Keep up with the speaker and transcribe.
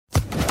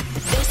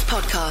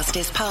podcast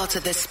is part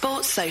of the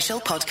Sports Social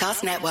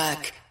Podcast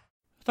Network.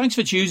 Thanks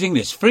for choosing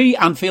this free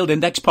Anfield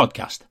Index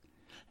podcast.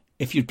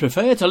 If you'd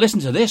prefer to listen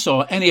to this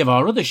or any of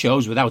our other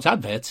shows without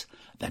adverts,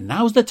 then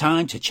now's the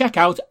time to check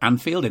out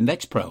Anfield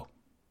Index Pro.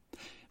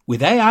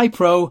 With AEye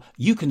Pro,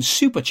 you can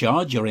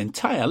supercharge your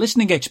entire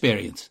listening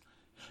experience.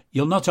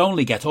 You'll not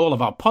only get all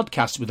of our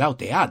podcasts without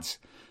the ads,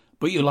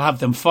 but you'll have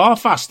them far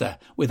faster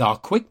with our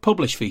quick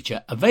publish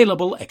feature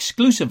available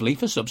exclusively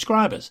for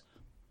subscribers.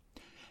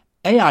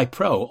 AEye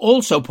Pro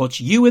also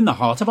puts you in the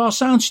heart of our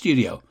sound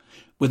studio,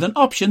 with an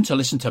option to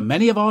listen to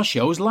many of our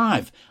shows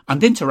live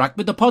and interact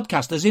with the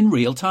podcasters in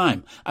real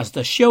time as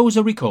the shows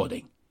are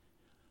recording.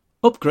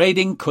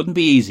 Upgrading couldn't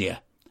be easier.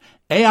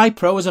 AEye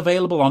Pro is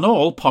available on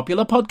all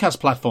popular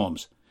podcast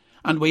platforms,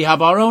 and we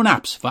have our own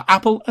apps for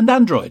Apple and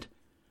Android.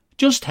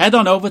 Just head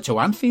on over to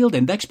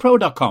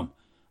AnfieldIndexPro.com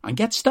and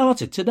get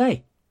started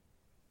today.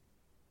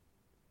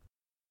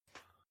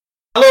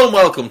 Hello and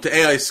welcome to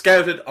AEye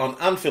Scouted on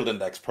Anfield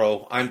Index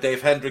Pro. I'm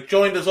Dave Hendrick,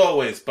 joined as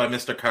always by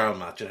Mr. Carl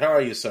Matchett. How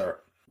are you, sir?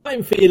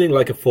 I'm feeling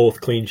like a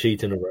fourth clean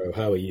sheet in a row.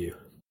 How are you?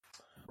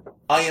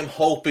 I am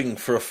hoping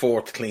for a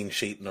fourth clean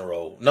sheet in a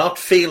row. Not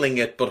feeling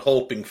it, but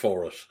hoping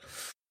for it.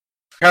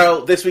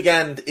 Carl, this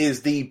weekend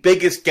is the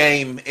biggest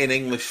game in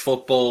English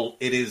football.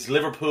 It is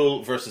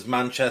Liverpool versus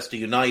Manchester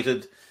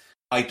United.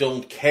 I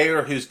don't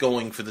care who's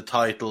going for the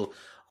title.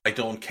 I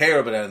don't care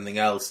about anything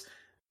else.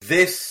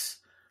 This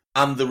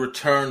and the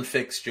return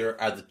fixture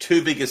are the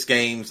two biggest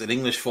games in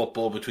English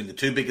football between the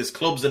two biggest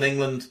clubs in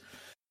England,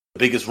 the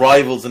biggest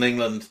rivals in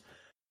England.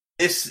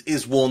 This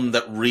is one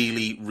that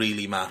really,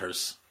 really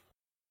matters.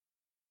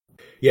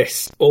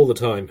 Yes, all the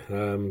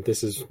time.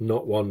 This is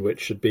not one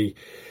which should be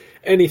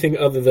anything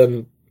other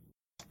than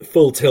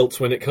full tilt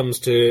when it comes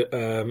to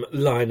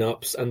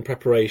lineups and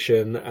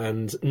preparation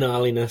and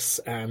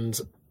gnarliness,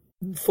 and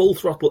full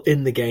throttle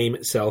in the game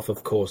itself,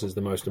 of course, is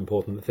the most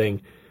important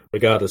thing,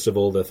 regardless of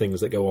all the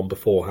things that go on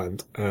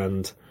beforehand.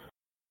 And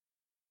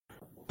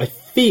I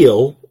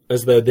feel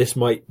as though this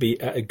might be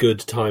at a good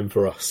time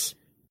for us.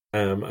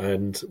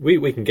 And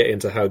we can get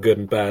into how good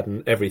and bad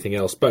and everything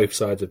else both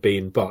sides have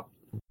been, but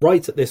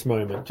right at this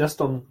moment, just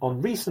on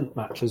recent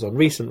matches, on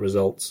recent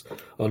results,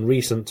 on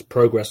recent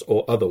progress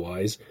or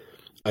otherwise,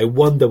 I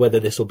wonder whether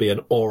this will be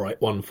an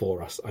alright one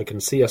for us. I can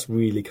see us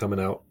really coming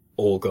out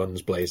all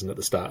guns blazing at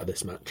the start of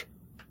this match.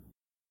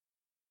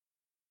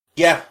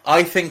 Yeah,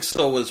 I think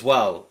so as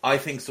well.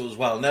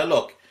 Now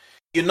look,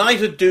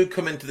 United do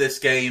come into this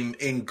game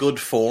in good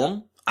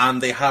form,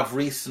 and they have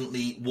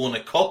recently won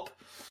a cup,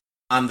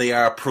 and they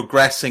are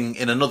progressing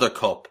in another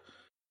cup.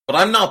 But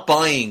I'm not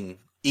buying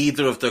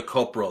either of their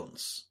cup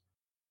runs.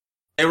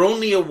 Their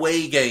only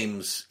away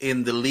games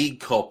in the League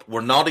Cup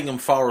were Nottingham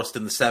Forest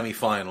in the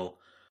semi-final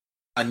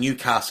and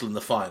Newcastle in the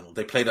final.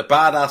 They played a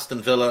bad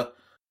Aston Villa,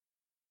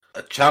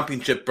 a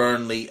Championship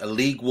Burnley, a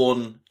League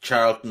One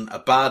Charlton, a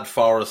bad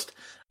Forest,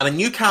 and a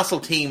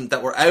Newcastle team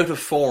that were out of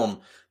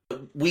form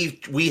that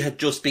we had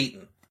just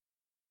beaten.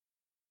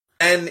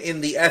 Then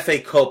in the FA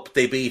Cup,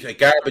 they beat a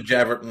garbage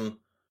Everton,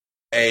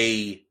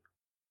 a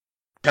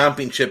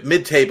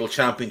mid-table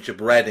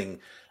championship Reading,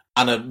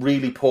 and a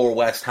really poor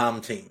West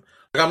Ham team.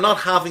 Like, I'm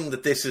not having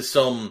that this is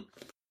some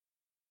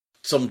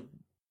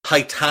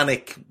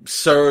titanic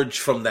surge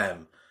from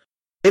them.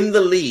 In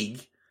the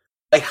league,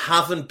 I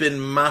haven't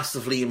been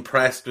massively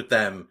impressed with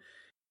them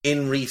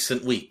in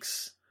recent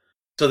weeks.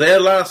 So their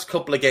last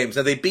couple of games,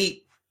 now they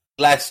beat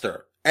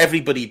Leicester.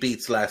 Everybody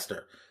beats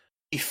Leicester.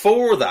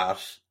 Before that,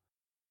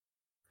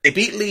 they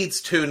beat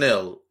Leeds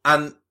 2-0,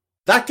 and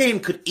that game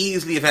could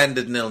easily have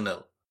ended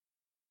 0-0.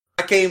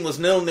 That game was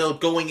 0-0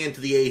 going into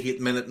the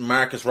 80th minute, and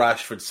Marcus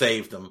Rashford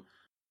saved them.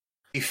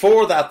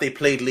 Before that, they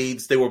played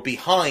Leeds. They were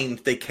behind.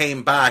 They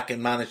came back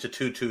and managed a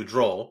 2-2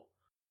 draw.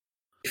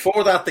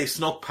 Before that, they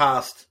snuck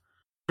past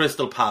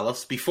Crystal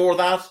Palace. Before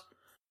that,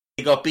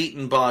 they got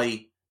beaten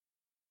by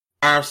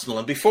Arsenal.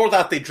 And before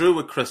that, they drew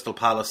with Crystal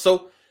Palace.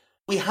 So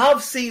we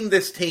have seen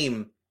this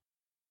team,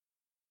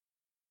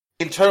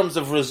 in terms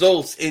of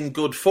results, in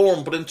good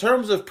form. But in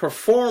terms of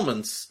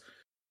performance,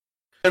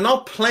 they're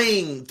not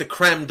playing the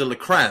creme de la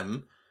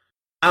creme.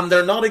 And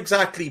they're not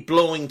exactly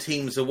blowing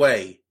teams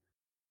away.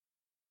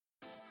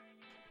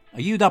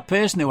 Are you that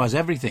person who has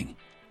everything?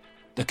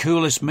 The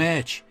coolest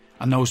merch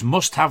and those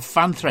must-have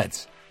fan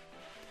threads?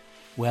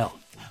 Well,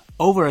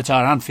 over at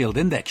our Anfield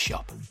Index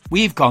shop,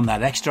 we've gone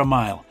that extra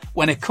mile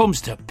when it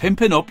comes to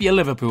pimping up your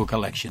Liverpool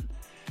collection.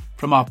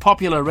 From our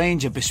popular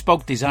range of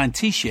bespoke design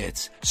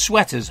t-shirts,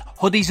 sweaters,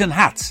 hoodies and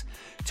hats,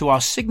 to our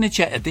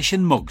signature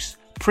edition mugs,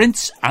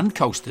 prints and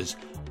coasters,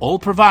 all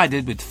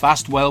provided with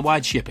fast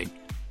worldwide shipping.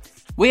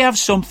 We have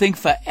something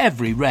for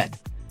every red.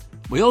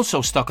 We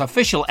also stock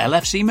official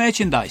LFC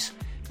merchandise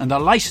and are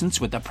licensed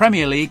with the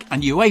Premier League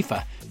and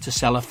UEFA to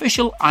sell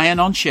official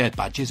iron-on shirt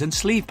badges and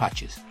sleeve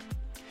patches.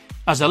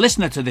 As a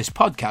listener to this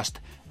podcast,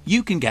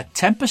 you can get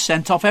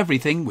 10% off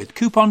everything with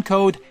coupon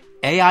code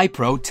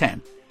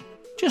AIPRO10.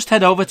 Just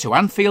head over to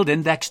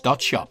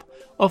AnfieldIndex.shop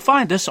or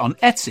find us on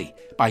Etsy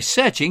by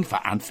searching for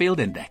Anfield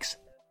Index.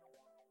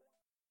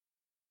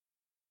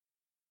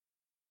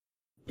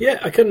 Yeah,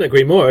 I couldn't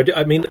agree more.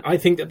 I mean, I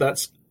think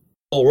that's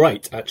all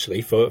right,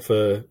 actually,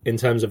 for in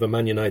terms of a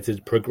Man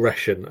United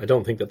progression. I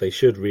don't think that they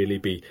should really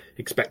be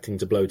expecting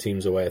to blow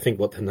teams away. I think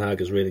what Ten Hag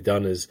has really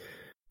done is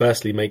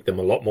firstly make them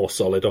a lot more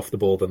solid off the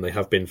ball than they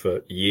have been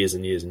for years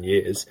and years and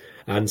years,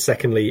 and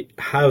secondly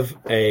have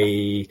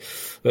a,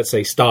 let's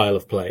say, style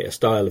of play, a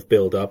style of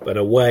build up, and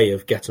a way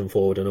of getting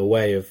forward, and a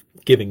way of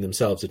giving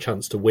themselves a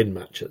chance to win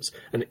matches.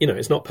 And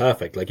it's not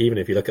perfect. Like, even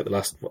if you look at the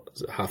last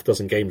half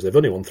dozen games, they've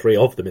only won 3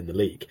 of them in the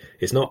league.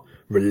 It's not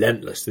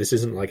relentless. This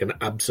isn't like an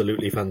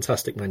absolutely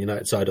fantastic Man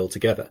United side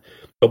altogether.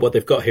 But what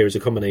they've got here is a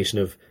combination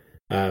of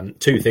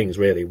 2 things,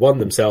 really. One,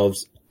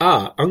 themselves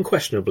are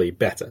unquestionably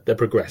better. They're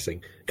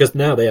progressing because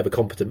now they have a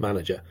competent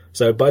manager.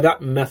 So by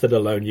that method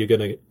alone, you're going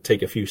to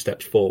take a few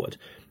steps forward.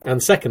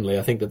 And secondly,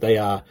 I think that they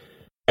are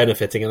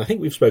benefiting, and I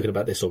think we've spoken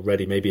about this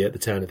already, maybe at the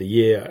turn of the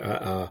year,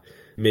 our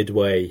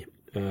midway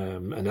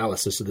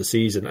analysis of the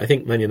season. I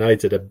think Man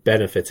United are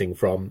benefiting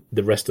from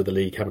the rest of the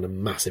league having a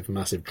massive,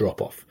 massive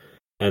drop-off.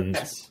 And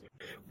yes,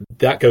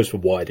 that goes for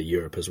wider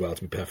Europe as well,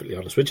 to be perfectly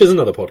honest, which is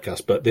another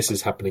podcast, but this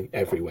is happening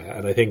everywhere.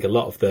 And I think a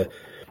lot of the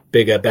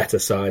bigger, better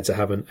sides are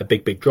having a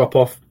big, big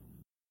drop-off.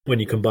 When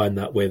you combine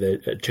that with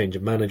a change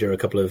of manager, a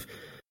couple of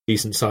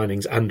decent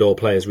signings and or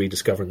players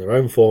rediscovering their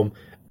own form,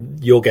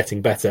 you're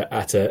getting better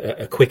at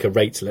a quicker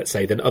rate, let's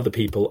say, than other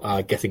people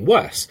are getting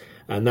worse.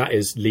 And that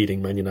is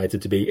leading Man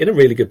United to be in a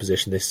really good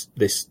position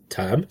this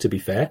term, to be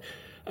fair,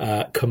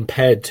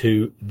 compared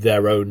to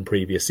their own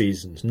previous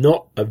seasons.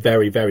 Not a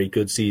very, very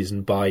good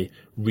season by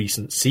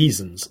recent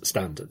seasons'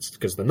 standards,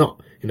 because they're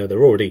not.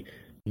 They're already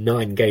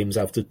 9 games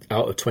out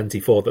of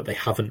 24 that they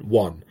haven't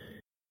won.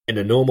 In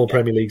a normal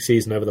Premier League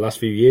season over the last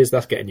few years,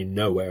 that's getting you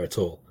nowhere at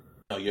all.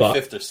 No, you're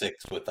 5th or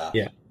 6th with that.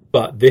 Yeah,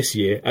 but this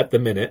year, at the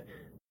minute,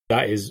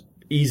 that is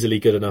easily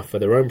good enough for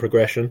their own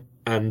progression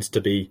and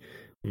to be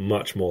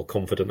much more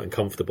confident and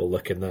comfortable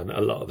looking than a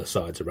lot of the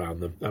sides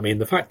around them. I mean,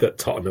 the fact that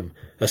Tottenham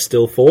are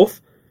still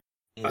 4th,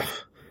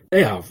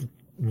 they are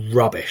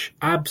rubbish,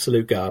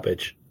 absolute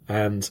garbage,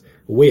 and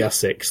we are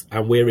 6th,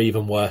 and we're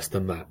even worse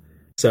than that.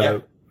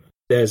 So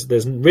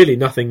there's really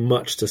nothing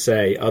much to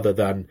say other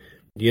than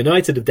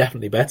United are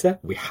definitely better.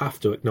 We have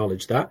to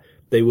acknowledge that.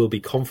 They will be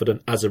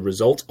confident as a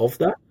result of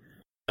that.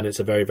 And it's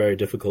a very, very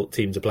difficult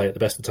team to play at the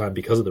best of time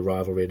because of the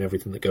rivalry and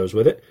everything that goes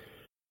with it.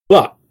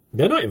 But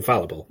they're not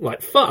infallible,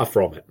 like far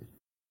from it.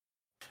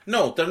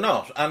 No, they're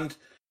not. And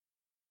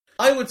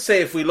I would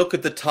say if we look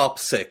at the top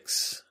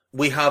 6,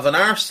 we have an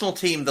Arsenal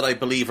team that I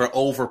believe are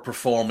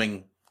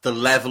overperforming the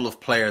level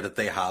of player that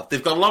they have.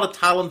 They've got a lot of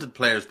talented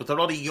players, but they're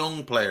a lot of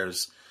young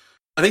players.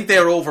 I think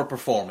they're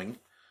overperforming.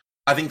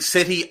 I think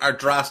City are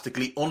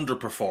drastically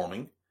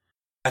underperforming.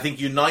 I think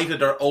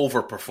United are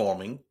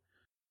overperforming.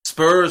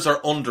 Spurs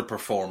are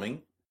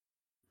underperforming.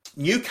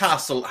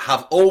 Newcastle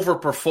have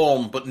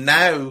overperformed, but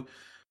now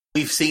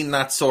we've seen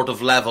that sort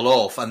of level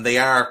off, and they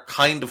are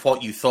kind of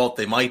what you thought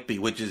they might be,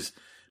 which is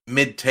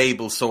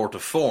mid-table sort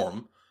of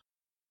form.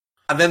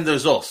 And then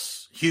there's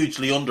us,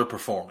 hugely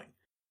underperforming.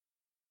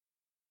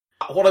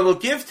 What I will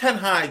give Ten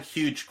Hag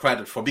huge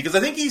credit for, because I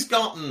think he's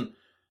gotten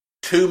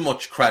too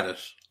much credit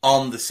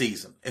on the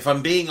season. If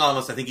I'm being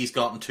honest, I think he's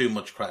gotten too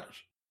much credit.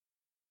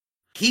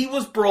 He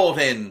was brought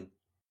in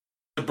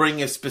to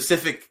bring a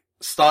specific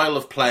style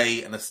of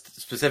play and a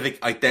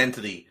specific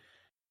identity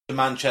to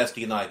Manchester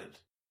United.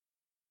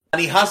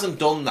 And he hasn't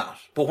done that.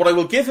 But what I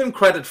will give him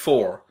credit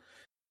for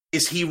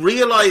is he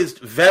realised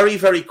very,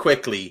 very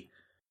quickly,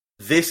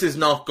 this is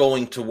not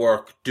going to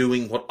work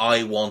doing what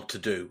I want to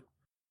do.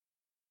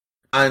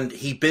 And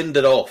he binned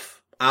it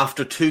off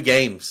after 2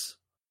 games.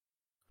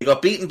 They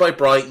got beaten by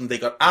Brighton. They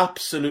got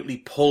absolutely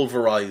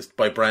pulverised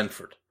by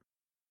Brentford.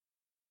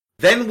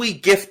 Then we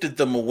gifted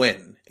them a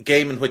win, a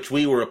game in which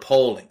we were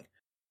appalling.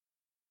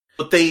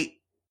 But they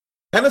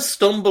kind of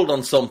stumbled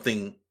on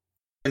something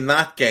in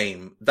that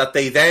game that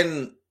they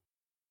then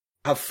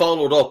have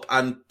followed up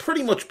and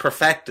pretty much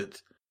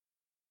perfected.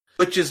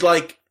 Which is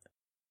like,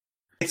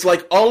 it's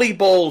like Ollie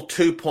Ball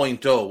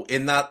 2.0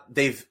 in that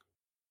they've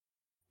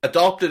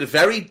adopted a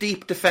very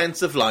deep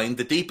defensive line,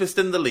 the deepest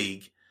in the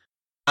league,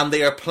 and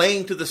they are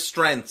playing to the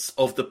strengths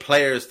of the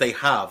players they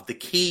have, the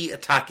key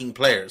attacking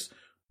players.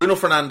 Bruno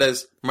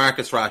Fernandes,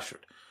 Marcus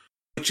Rashford,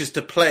 which is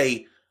to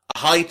play a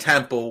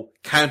high-tempo,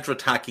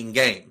 counter-attacking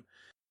game.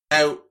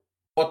 Now,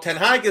 what Ten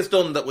Hag has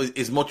done that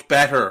is much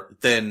better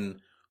than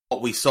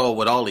what we saw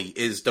with Ollie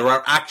is there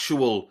are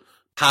actual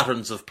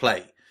patterns of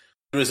play.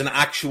 There is an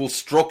actual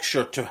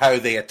structure to how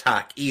they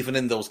attack, even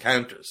in those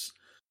counters.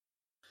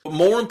 But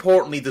more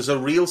importantly, there's a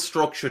real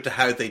structure to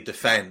how they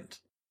defend.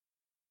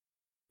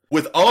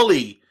 With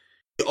Ollie,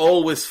 it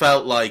always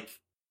felt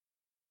like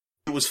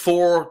it was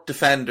 4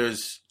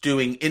 defenders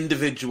doing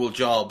individual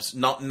jobs,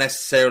 not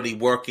necessarily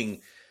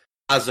working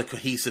as a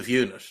cohesive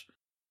unit.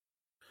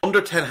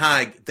 Under Ten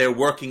Hag, they're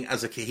working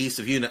as a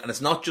cohesive unit, and it's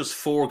not just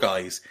 4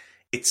 guys,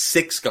 it's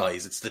 6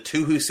 guys. It's the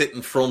 2 who sit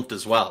in front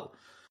as well.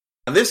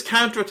 And this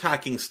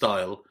counter-attacking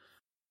style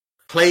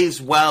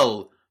plays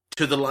well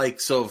to the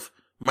likes of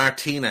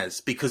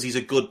Martinez because he's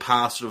a good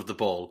passer of the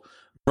ball,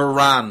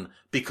 Varane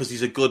because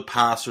he's a good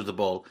passer of the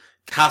ball,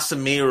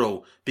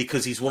 Casemiro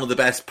because he's one of the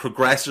best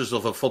progressors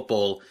of a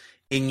football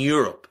in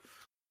Europe.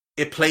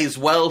 It plays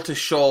well to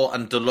Shaw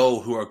and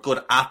Dalot, who are good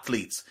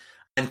athletes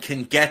and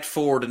can get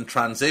forward in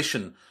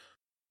transition,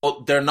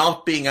 but they're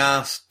not being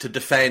asked to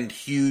defend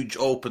huge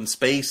open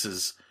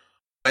spaces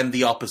when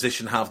the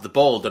opposition have the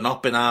ball. They're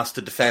not being asked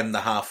to defend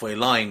the halfway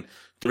line.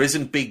 There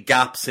isn't big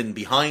gaps in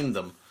behind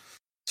them.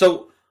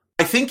 So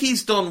I think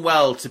he's done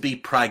well to be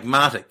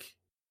pragmatic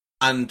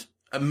and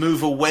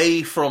move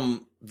away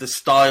from the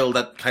style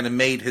that kind of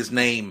made his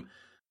name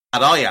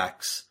at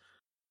Ajax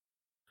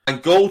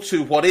and go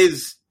to what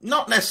is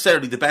not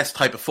necessarily the best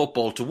type of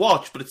football to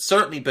watch, but it's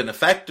certainly been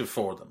effective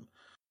for them.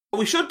 But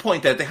we should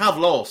point out they have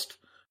lost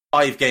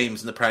 5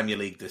 games in the Premier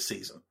League this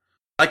season.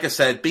 Like I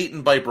said,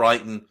 beaten by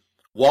Brighton,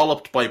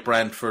 walloped by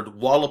Brentford,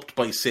 walloped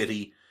by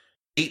City,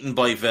 beaten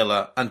by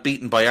Villa, and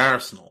beaten by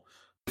Arsenal.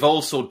 They've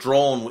also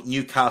drawn with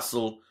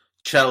Newcastle,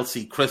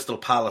 Chelsea, Crystal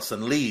Palace,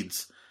 and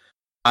Leeds.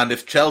 And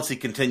if Chelsea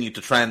continue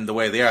to trend the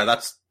way they are,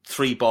 that's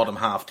 3 bottom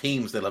half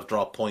teams they'll have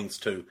dropped points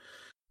to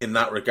in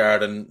that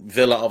regard. And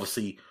Villa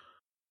obviously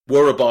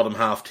were a bottom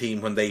half team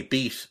when they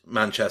beat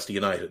Manchester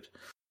United.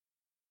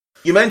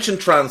 You mentioned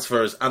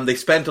transfers, and they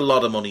spent a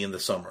lot of money in the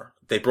summer.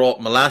 They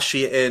brought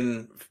Malacia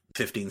in,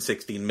 15,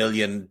 16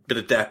 million, bit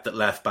of depth at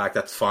left back,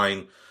 that's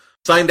fine.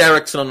 Signed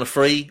Ericsson on a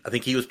free. I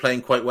think he was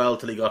playing quite well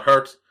till he got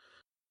hurt.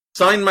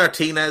 Signed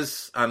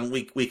Martinez, and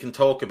we can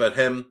talk about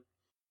him.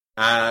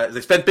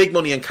 They spent big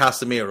money on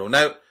Casemiro.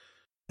 Now,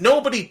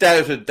 nobody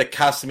doubted that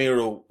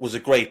Casemiro was a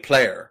great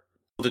player,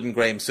 other than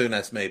Graham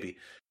Souness maybe.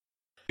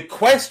 The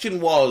question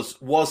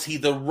was he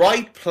the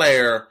right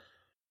player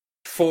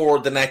for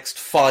the next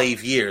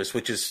 5 years,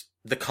 which is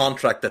the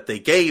contract that they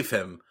gave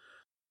him?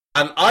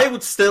 And I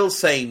would still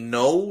say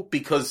no,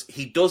 because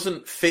he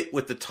doesn't fit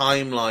with the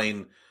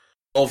timeline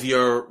of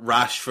your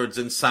Rashfords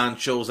and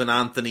Sanchos and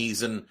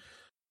Anthonys and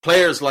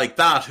players like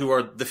that who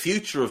are the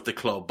future of the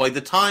club. By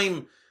the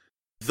time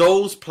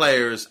those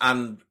players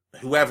and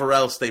whoever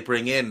else they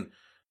bring in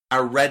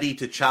are ready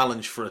to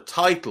challenge for a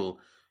title,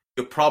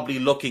 you're probably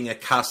looking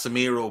at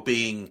Casemiro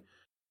being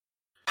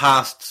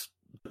past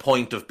the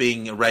point of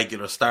being a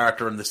regular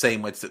starter, in the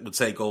same way that would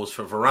say goes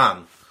for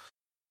Varane.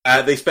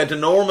 They spent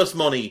enormous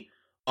money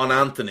on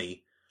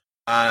Anthony.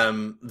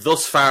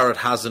 Thus far, it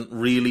hasn't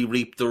really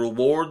reaped the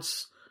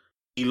rewards.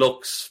 He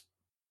looks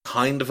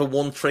kind of a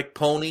one-trick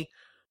pony.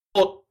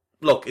 But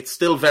look, it's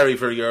still very,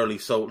 very early,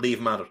 so leave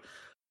him at it.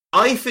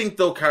 I think,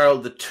 though, Carl,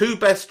 the 2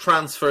 best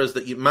transfers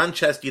that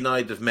Manchester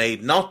United have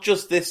made, not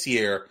just this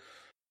year,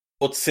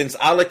 but since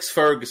Alex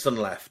Ferguson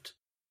left,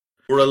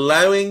 were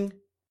allowing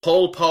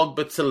Paul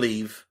Pogba to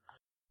leave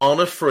on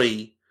a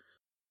free,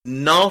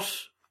 not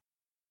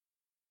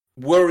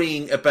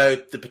worrying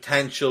about the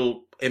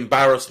potential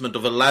embarrassment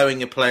of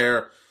allowing a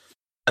player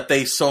that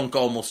they sunk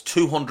almost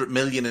 200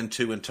 million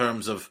into in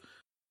terms of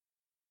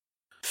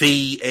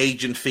fee,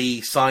 agent fee,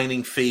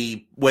 signing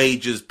fee,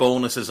 wages,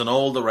 bonuses, and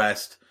all the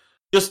rest.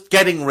 Just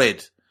getting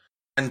rid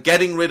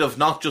of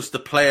not just the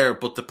player,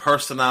 but the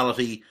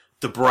personality,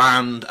 the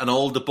brand, and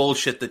all the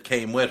bullshit that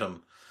came with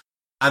him.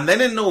 And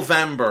then in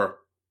November,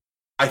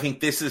 I think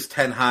this is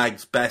Ten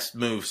Hag's best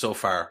move so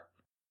far.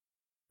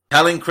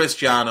 Telling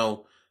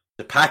Cristiano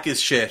to pack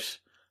his shit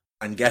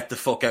and get the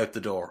fuck out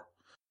the door.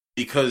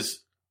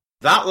 Because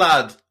that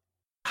lad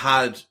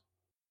had,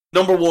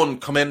 number one,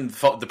 come in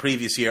the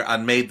previous year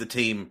and made the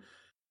team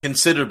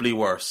considerably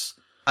worse.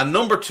 And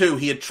number two,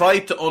 he had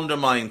tried to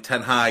undermine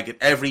Ten Hag at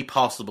every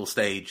possible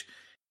stage.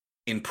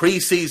 In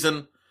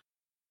pre-season,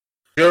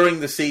 during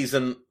the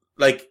season,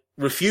 like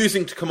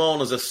refusing to come on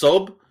as a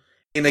sub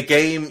in a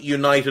game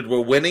United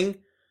were winning,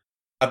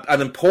 an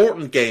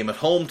important game at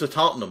home to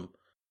Tottenham,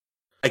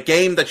 a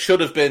game that should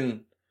have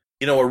been,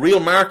 a real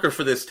marker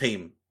for this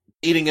team,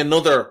 beating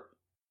another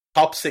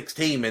top 6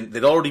 team, and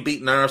they'd already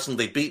beaten Arsenal,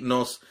 they'd beaten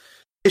us.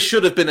 This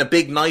should have been a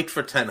big night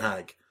for Ten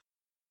Hag.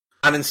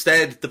 And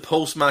instead, the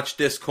post-match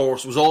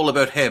discourse was all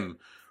about him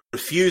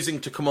refusing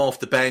to come off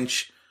the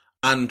bench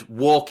and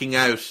walking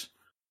out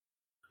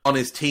on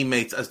his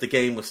teammates as the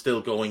game was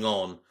still going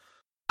on.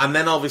 And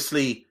then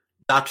obviously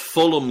that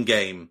Fulham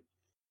game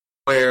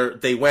where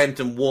they went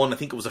and won, I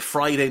think it was a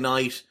Friday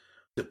night,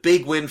 the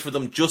big win for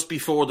them just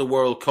before the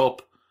World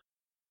Cup.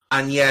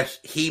 And yet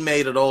he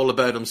made it all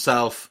about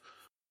himself,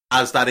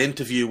 as that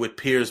interview with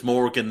Piers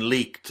Morgan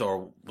leaked,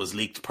 or was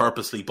leaked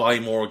purposely by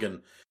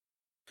Morgan,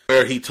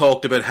 where he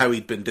talked about how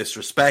he'd been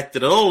disrespected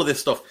and all of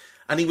this stuff.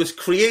 And he was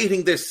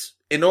creating this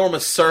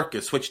enormous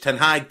circus, which Ten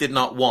Hag did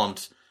not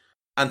want.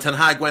 And Ten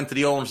Hag went to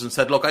the owners and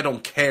said, look, I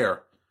don't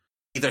care.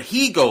 Either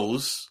he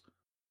goes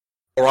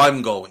or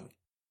I'm going.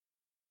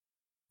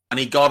 And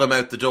he got him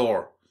out the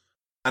door.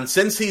 And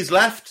since he's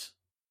left,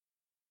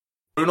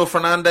 Bruno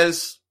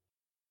Fernandes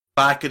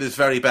back at his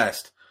very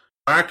best.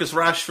 Marcus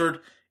Rashford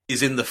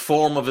is in the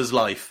form of his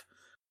life.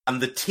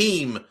 And the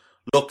team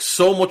looks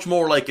so much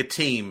more like a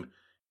team,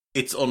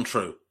 it's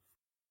untrue.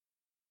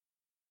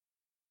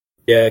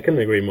 Yeah, I couldn't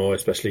agree more,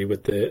 especially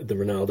with the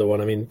Ronaldo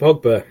one. I mean,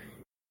 Pogba,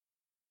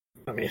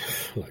 I mean,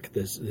 like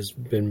there's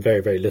been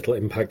very, very little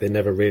impact. They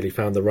never really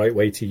found the right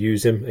way to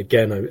use him.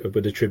 Again, I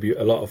would attribute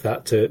a lot of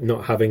that to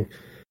not having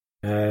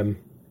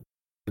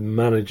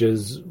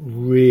managers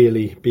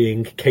really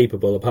being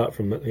capable, apart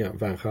from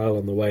Van Gaal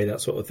on the way,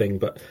 that sort of thing.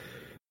 But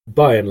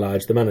by and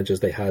large, the managers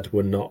they had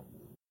were not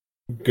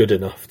good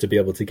enough to be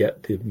able to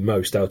get the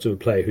most out of a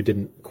player who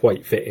didn't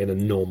quite fit in a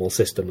normal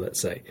system, let's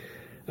say.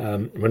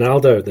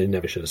 Ronaldo, they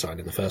never should have signed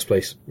in the first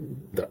place.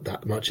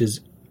 That much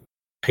is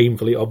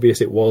painfully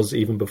obvious. It was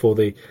even before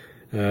they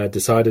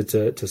decided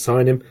to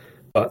sign him.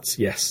 But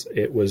yes,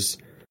 it was,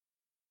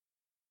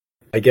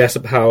 I guess,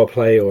 a power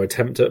play or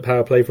attempt at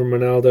power play from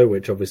Ronaldo,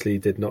 which obviously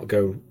did not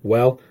go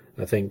well.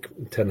 I think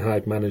Ten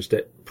Hag managed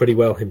it pretty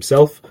well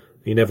himself.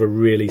 He never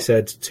really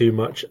said too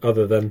much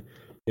other than,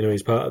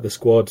 he's part of the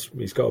squad,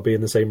 he's got to be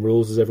in the same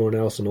rules as everyone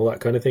else and all that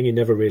kind of thing. He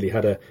never really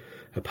had a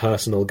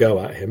personal go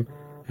at him.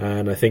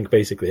 And I think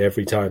basically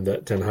every time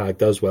that Ten Hag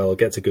does well,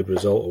 gets a good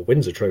result or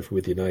wins a trophy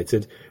with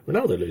United,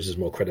 Ronaldo loses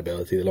more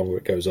credibility the longer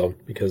it goes on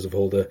because of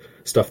all the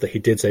stuff that he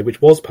did say,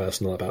 which was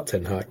personal about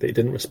Ten Hag, that he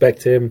didn't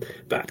respect him,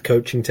 bad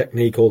coaching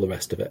technique, all the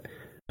rest of it.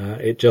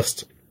 It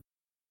just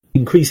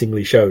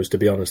increasingly shows, to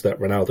be honest, that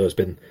Ronaldo has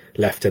been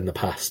left in the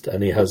past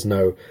and he has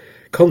no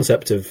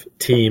concept of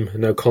team,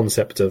 no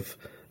concept of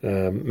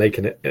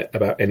making it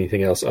about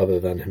anything else other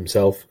than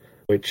himself,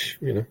 which,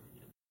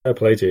 fair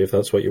play to you if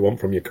that's what you want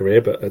from your career,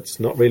 but it's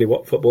not really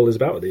what football is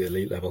about at the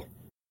elite level.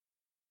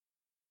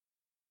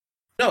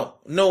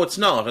 No, it's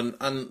not.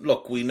 And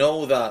look, we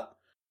know that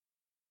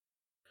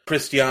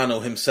Cristiano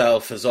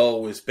himself has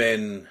always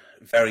been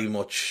very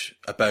much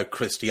about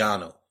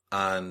Cristiano.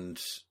 And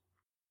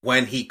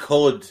when he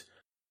could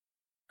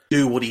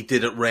do what he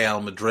did at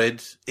Real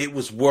Madrid, it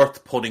was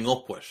worth putting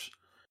up with.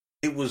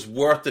 It was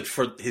worth it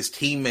for his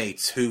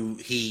teammates who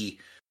he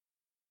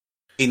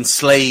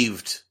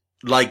enslaved,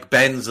 like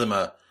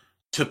Benzema,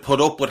 to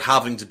put up with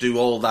having to do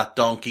all that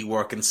donkey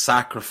work and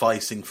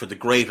sacrificing for the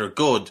greater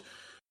good,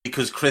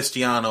 because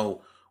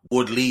Cristiano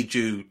would lead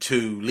you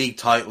to league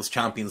titles,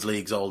 Champions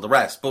Leagues, all the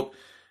rest. But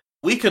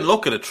we can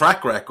look at a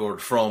track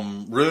record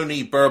from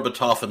Rooney,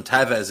 Berbatov and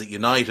Tevez at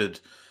United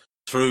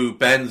through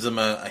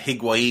Benzema,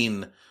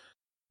 Higuain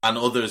and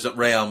others at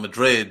Real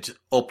Madrid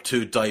up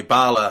to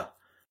Dybala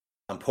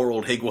and poor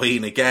old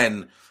Higuain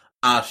again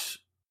at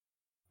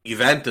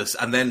Juventus,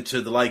 and then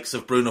to the likes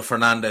of Bruno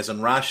Fernandes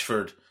and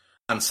Rashford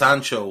and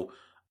Sancho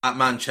at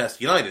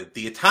Manchester United.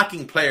 The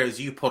attacking players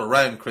you put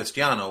around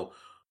Cristiano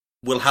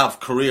will have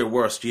career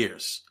worst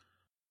years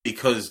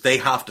because they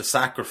have to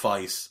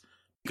sacrifice,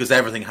 because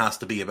everything has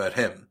to be about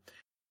him.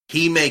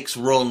 He makes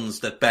runs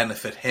that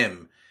benefit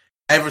him.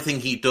 Everything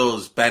he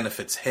does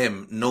benefits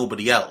him,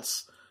 nobody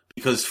else.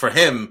 Because for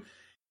him,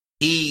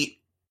 he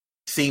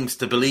seems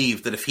to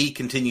believe that if he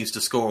continues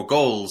to score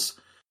goals,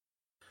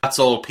 that's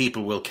all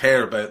people will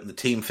care about, and the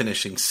team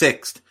finishing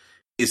sixth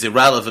is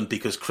irrelevant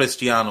because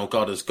Cristiano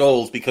got his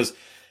goals, because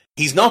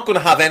he's not going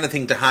to have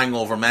anything to hang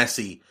over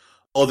Messi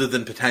other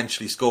than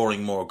potentially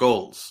scoring more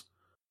goals.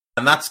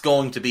 And that's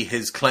going to be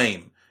his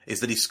claim, is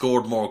that he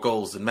scored more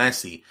goals than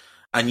Messi.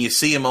 And you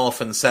see him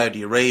off in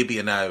Saudi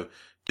Arabia now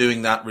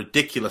doing that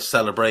ridiculous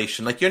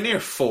celebration. Like, you're near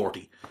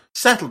 40.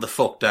 Settle the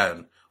fuck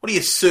down. What are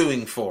you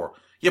suing for?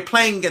 You're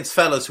playing against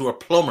fellas who are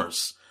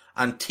plumbers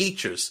and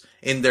teachers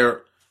in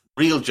their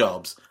real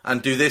jobs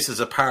and do this as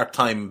a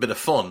part-time bit of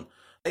fun.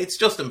 It's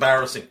just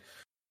embarrassing.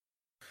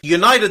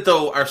 United,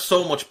 though, are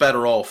so much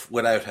better off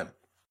without him.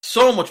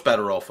 So much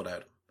better off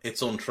without him.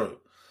 It's untrue.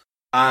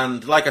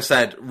 And like I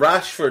said,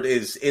 Rashford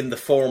is in the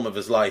form of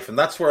his life, and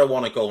that's where I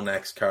want to go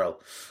next, Carl.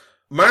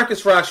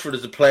 Marcus Rashford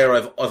is a player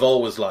I've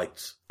always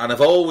liked, and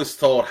I've always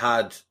thought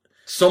had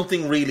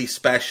something really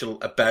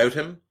special about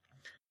him.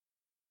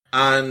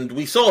 And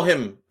we saw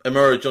him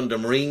emerge under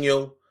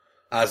Mourinho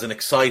as an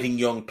exciting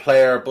young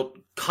player, but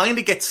kind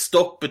of gets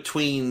stuck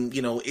between,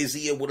 is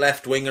he a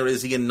left winger,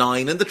 is he a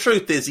 9? And the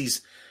truth is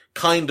he's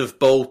kind of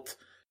both.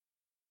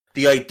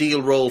 The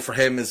ideal role for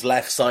him is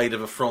left side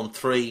of a front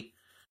three.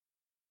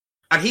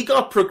 And he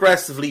got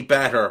progressively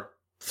better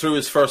through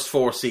his first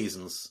 4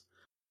 seasons.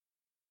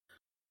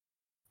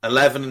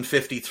 11 and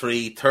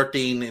 53,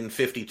 13 in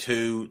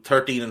 52,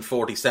 13 and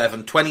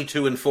 47,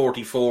 22 and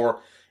 44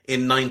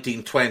 in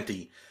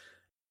 1920.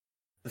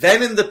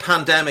 Then in the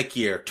pandemic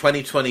year,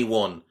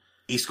 2021,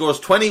 he scores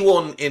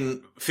 21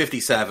 in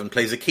 57,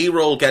 plays a key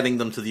role getting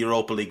them to the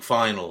Europa League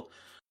final.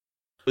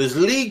 But his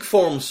league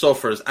form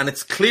suffers, and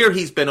it's clear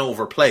he's been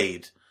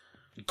overplayed.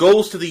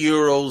 Goes to the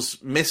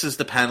Euros, misses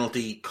the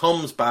penalty,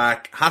 comes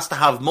back, has to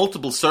have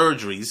multiple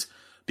surgeries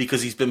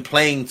because he's been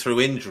playing through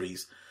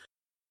injuries.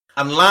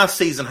 And last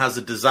season has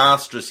a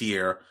disastrous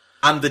year.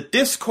 And the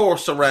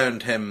discourse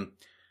around him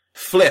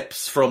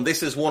flips from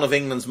this is one of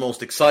England's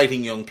most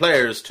exciting young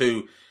players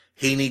to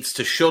he needs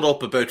to shut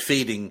up about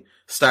feeding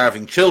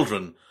starving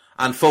children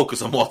and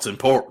focus on what's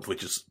important,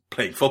 which is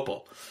playing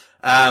football.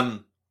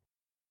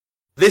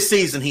 This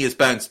season he has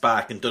bounced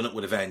back and done it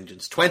with a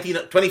vengeance.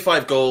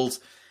 25 goals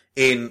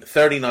in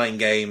 39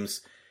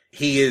 games.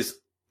 He is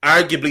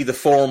arguably the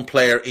form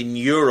player in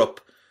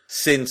Europe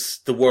since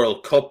the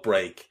World Cup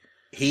break.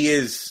 He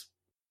is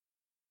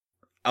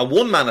a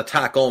one-man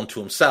attack onto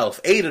himself,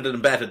 aided and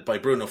abetted by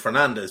Bruno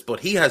Fernandes,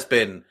 but he has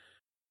been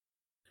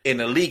in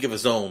a league of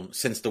his own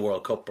since the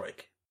World Cup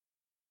break.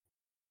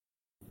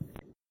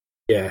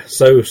 Yeah,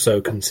 so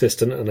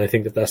consistent, and I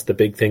think that's the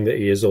big thing that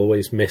he has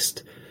always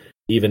missed,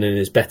 even in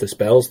his better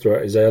spells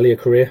throughout his earlier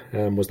career,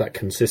 was that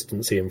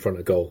consistency in front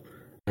of goal.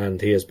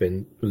 And he has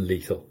been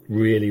lethal,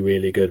 really,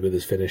 really good with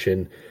his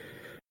finishing.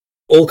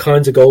 All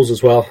kinds of goals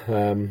as well,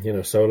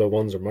 solo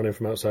ones and running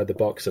from outside the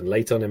box and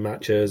late on in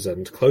matches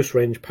and close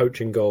range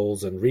poaching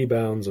goals and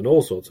rebounds and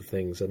all sorts of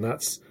things. And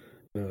that's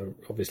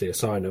obviously a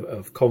sign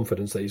of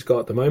confidence that he's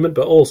got at the moment,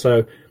 but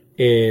also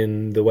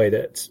in the way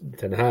that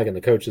Ten Hag and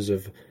the coaches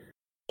have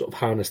sort of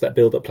harnessed that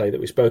build-up play that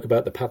we spoke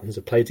about, the patterns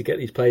of play to get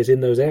these players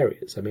in those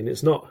areas. I mean,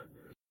 it's not...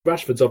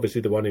 Rashford's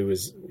obviously the one who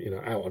is,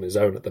 out on his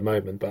own at the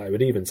moment, but I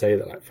would even say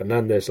that like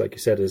Fernandes, like you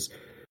said, has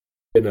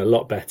been a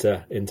lot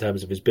better in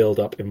terms of his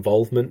build-up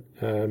involvement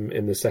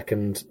in the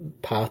second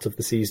part of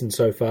the season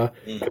so far,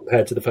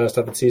 compared to the first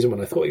half of the season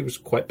when I thought he was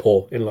quite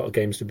poor in a lot of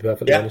games, to be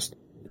perfectly honest.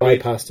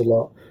 Bypassed a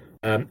lot.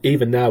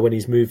 Even now when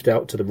he's moved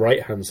out to the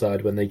right-hand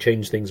side, when they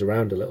change things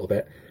around a little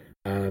bit,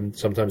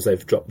 sometimes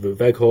they've dropped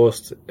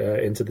Weghorst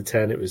into the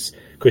 10. It was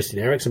Christian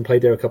Eriksen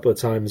played there a couple of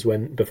times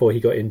before he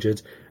got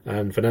injured,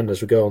 and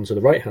Fernandes would go on to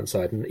the right-hand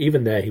side. And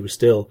even there, he was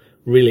still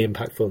really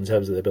impactful in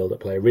terms of the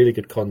build-up play, a really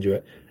good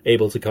conduit,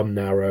 able to come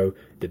narrow,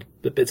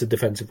 the bits of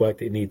defensive work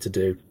that you need to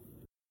do.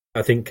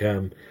 I think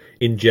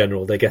in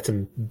general, they're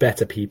getting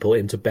better people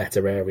into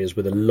better areas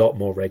with a lot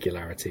more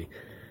regularity.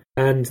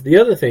 And the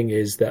other thing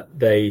is that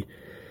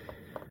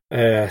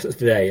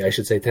today, I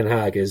should say, Ten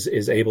Hag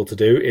is able to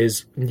do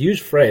is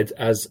use Fred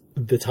as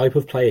the type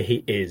of player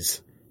he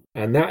is.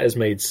 And that has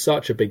made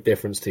such a big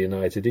difference to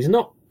United. He's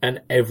not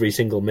an every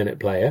single minute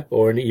player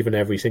or an even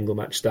every single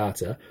match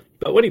starter.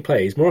 But when he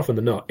plays, more often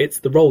than not, it's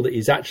the role that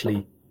he's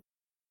actually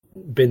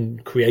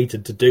been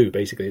created to do,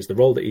 basically. It's the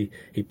role that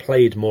he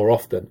played more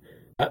often.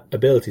 That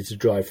ability to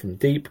drive from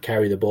deep,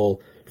 carry the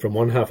ball from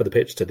one half of the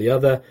pitch to the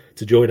other,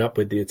 to join up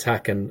with the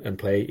attack and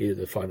play either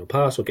the final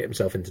pass or get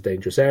himself into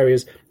dangerous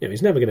areas.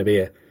 He's never going to be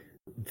a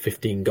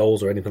 15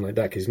 goals or anything like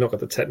that because he's not got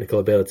the technical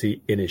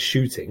ability in his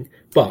shooting.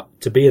 But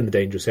to be in the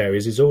dangerous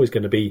areas, he's always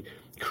going to be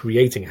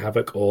creating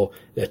havoc or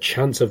a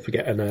chance of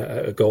getting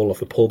a goal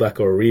off a pullback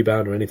or a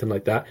rebound or anything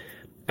like that.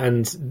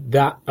 And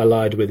that,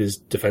 allied with his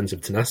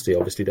defensive tenacity,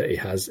 obviously, that he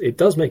has, it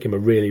does make him a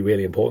really,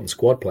 really important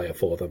squad player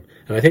for them.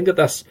 And I think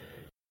that's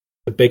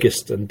the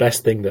biggest and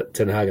best thing that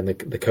Ten Hag and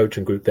the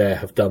coaching group there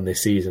have done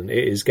this season.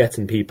 It is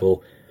getting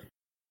people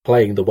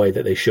playing the way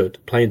that they should,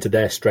 playing to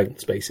their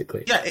strengths,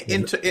 basically. Yeah,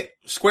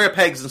 square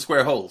pegs and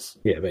square holes.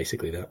 Yeah,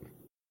 basically that.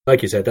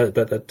 Like you said,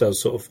 that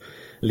does sort of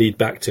lead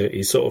back to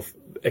he's sort of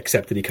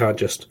accepted he can't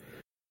just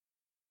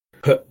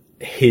put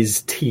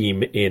his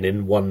team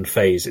in one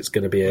phase. It's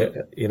going to be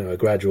a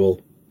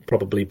gradual,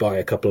 probably by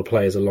a couple of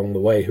players along the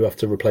way who have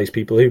to replace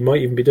people who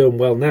might even be doing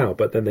well now,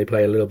 but then they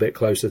play a little bit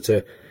closer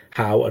to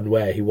how and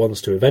where he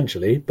wants to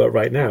eventually. But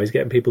right now, he's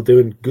getting people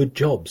doing good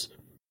jobs.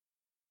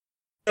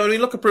 When we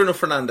look at Bruno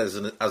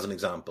Fernandes as an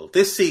example,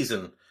 this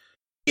season,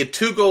 he had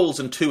 2 goals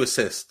and 2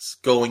 assists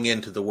going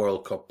into the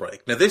World Cup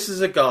break. Now, this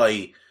is a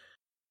guy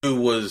who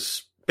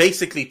was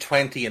basically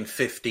 20 and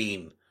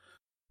 15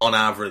 on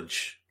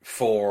average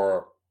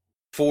for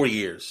 4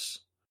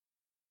 years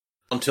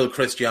until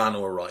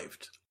Cristiano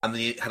arrived. And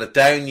he had a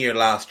down year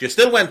last year.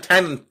 Still went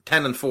 10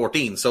 and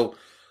 14, so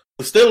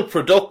was still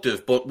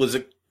productive, but was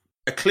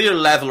a clear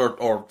level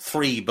or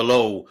 3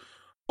 below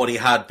what he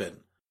had been.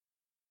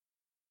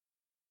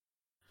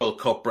 World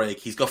Cup break.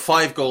 He's got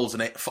 5 goals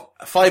and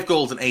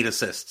 8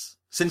 assists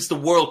since the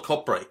World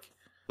Cup break.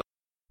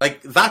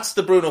 Like, that's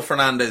the Bruno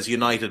Fernandes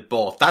United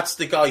bought. That's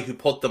the guy who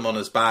put them on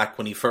his back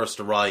when he first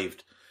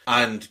arrived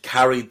and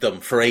carried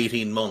them for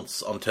 18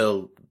 months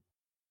until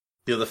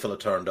the other fella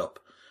turned up.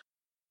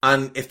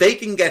 And if they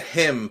can get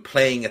him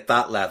playing at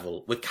that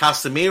level, with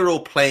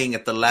Casemiro playing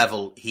at the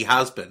level he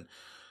has been,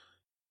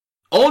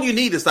 all you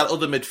need is that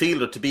other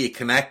midfielder to be a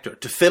connector,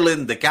 to fill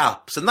in the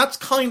gaps. And that's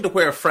kind of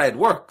where Fred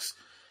works.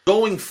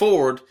 Going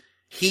forward,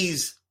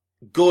 he's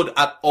good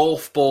at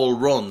off-ball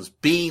runs,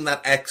 being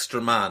that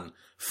extra man,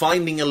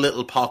 finding a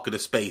little pocket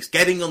of space,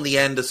 getting on the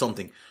end of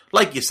something.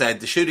 Like you said,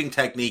 the shooting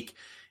technique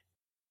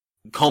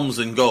comes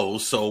and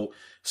goes, so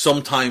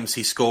sometimes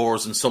he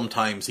scores and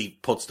sometimes he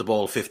puts the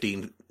ball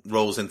 15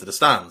 rows into the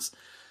stands.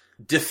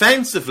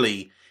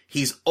 Defensively,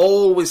 he's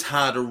always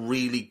had a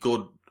really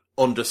good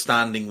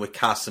understanding with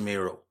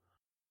Casemiro,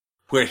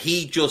 where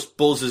he just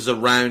buzzes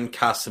around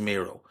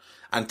Casemiro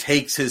and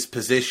takes his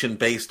position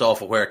based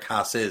off of where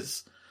Cas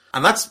is.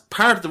 And that's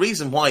part of the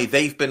reason why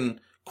they've been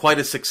quite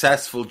a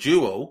successful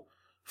duo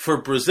for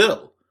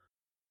Brazil.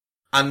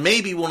 And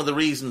maybe one of the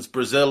reasons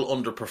Brazil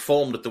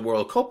underperformed at the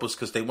World Cup was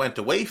because they went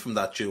away from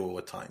that duo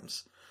at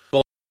times.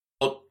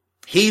 But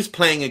he's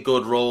playing a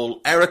good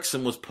role.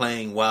 Eriksen was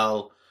playing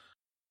well.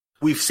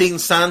 We've seen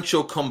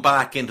Sancho come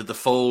back into the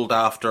fold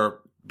after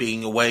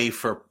being away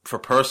for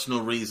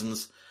personal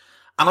reasons.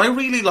 And I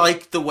really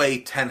like the way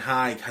Ten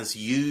Hag has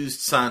used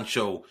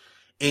Sancho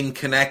in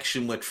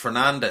connection with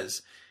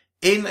Fernandes.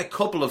 in a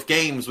couple of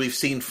games, we've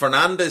seen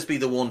Fernandes be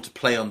the one to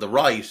play on the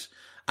right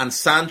and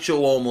Sancho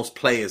almost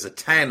play as a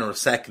 10 or a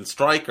second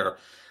striker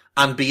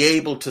and be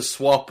able to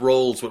swap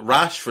roles with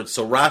Rashford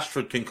so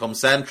Rashford can come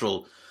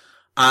central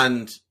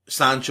and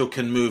Sancho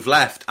can move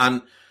left.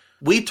 And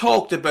we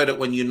talked about it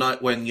when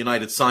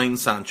United signed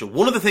Sancho.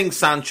 One of the things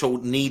Sancho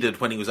needed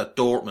when he was at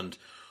Dortmund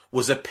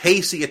was a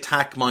pacey,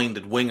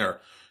 attack-minded winger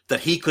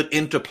that he could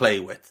interplay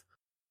with.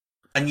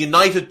 And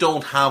United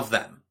don't have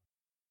them.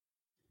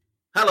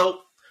 Hello,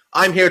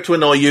 I'm here to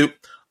annoy you.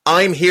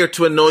 I'm here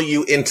to annoy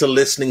you into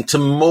listening to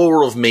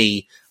more of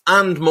me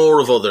and more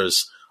of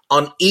others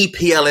on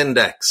EPL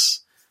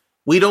Index.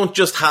 We don't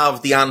just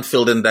have the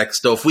Anfield Index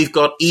stuff. We've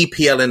got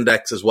EPL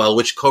Index as well,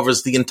 which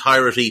covers the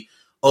entirety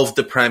of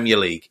the Premier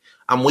League.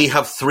 And we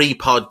have 3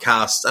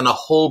 podcasts and a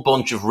whole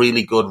bunch of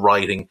really good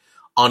writing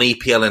on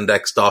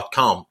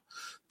EPLindex.com.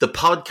 The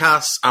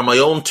podcasts are my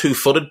own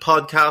Two-Footed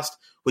podcast,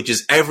 which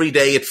is every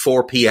day at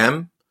 4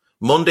 p.m,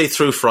 Monday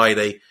through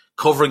Friday,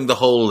 covering the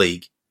whole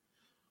league.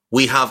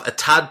 We have A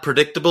Tad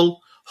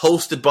Predictable,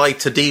 hosted by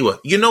Tadiwa.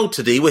 You know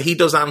Tadiwa, he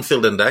does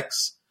Anfield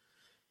Index.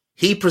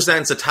 He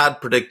presents A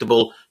Tad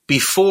Predictable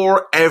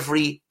before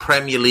every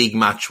Premier League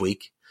match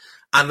week.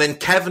 And then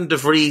Kevin De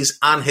Vries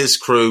and his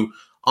crew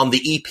on the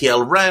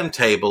EPL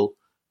Roundtable,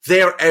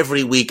 they're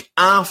every week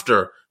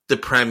after the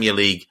Premier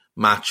League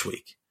match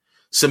week.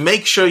 So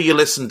make sure you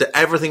listen to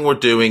everything we're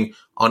doing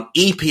on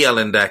EPL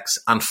Index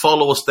and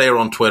follow us there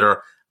on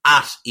Twitter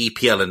at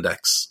EPL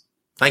Index.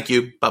 Thank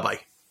you. Bye-bye.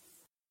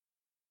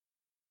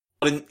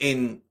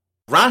 In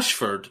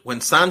Rashford,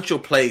 when Sancho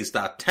plays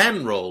that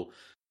 10 role,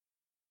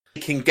 he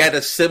can get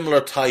a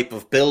similar type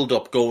of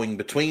build-up going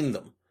between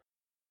them.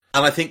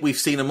 And I think we've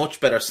seen a much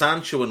better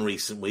Sancho in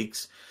recent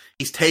weeks.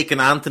 He's taken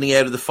Anthony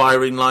out of the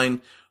firing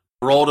line,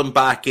 brought him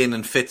back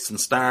in fits and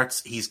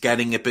starts. He's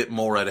getting a bit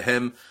more out of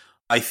him.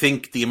 I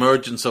think the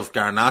emergence of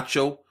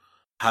Garnacho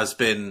has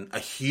been a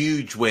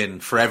huge win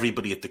for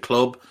everybody at the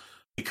club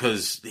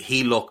because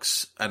he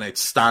looks an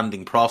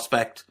outstanding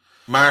prospect.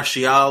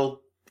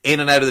 Martial, in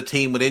and out of the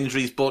team with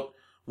injuries, but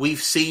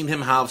we've seen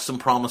him have some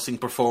promising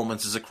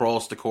performances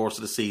across the course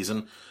of the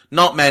season.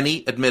 Not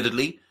many,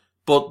 admittedly,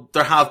 but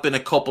there have been a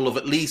couple of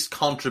at least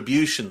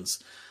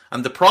contributions.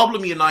 And the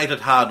problem United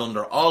had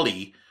under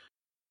Ollie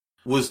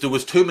was there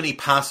was too many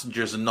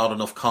passengers and not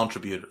enough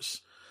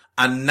contributors.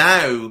 And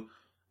now,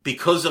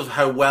 because of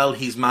how well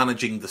he's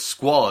managing the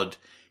squad,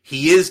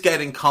 he is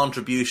getting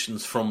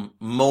contributions from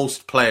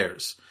most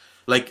players.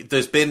 Like,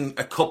 there's been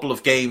a couple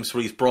of games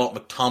where he's brought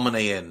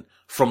McTominay in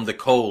from the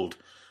cold,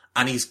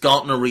 and he's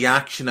gotten a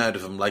reaction out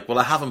of him, like, well,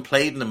 I haven't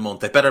played in a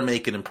month, I better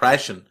make an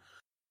impression.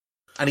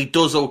 And he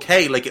does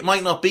okay. Like, it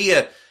might not be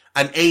an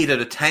 8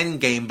 out of 10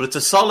 game, but it's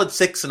a solid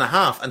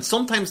 6.5, and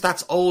sometimes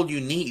that's all you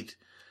need.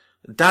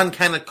 Dan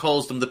Kennett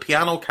calls them the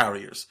piano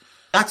carriers.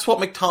 That's what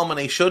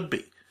McTominay should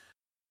be.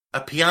 A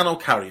piano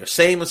carrier,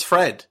 same as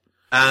Fred.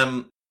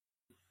 I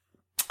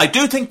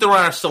do think there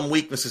are some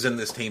weaknesses in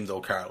this team, though,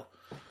 Carl.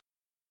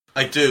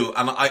 I do,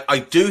 and I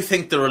do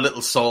think they're a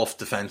little soft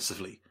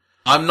defensively.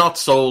 I'm not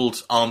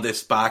sold on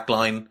this back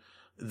line.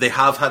 They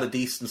have had a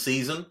decent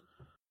season,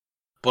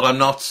 but I'm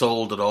not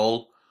sold at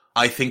all.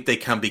 I think they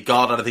can be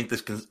got at. I think this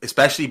can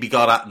especially be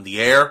got at in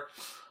the air.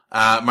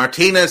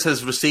 Martinez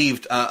has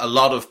received a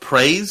lot of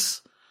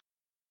praise,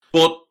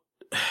 but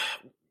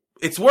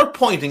it's worth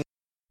pointing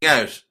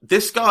out,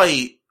 this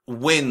guy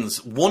wins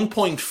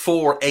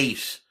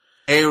 1.48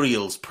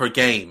 aerials per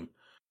game,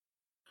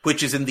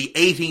 which is in the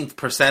 18th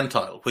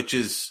percentile, which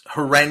is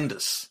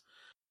horrendous.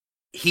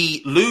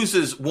 He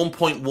loses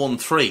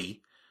 1.13,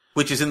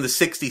 which is in the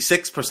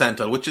 66th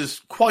percentile, which is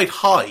quite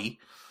high.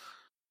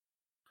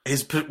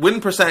 His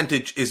win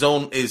percentage is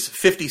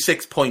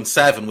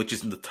 56.7, which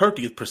is in the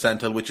 30th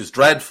percentile, which is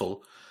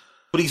dreadful.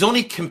 But he's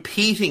only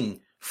competing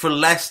for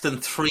less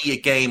than 3 a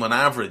game on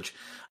average.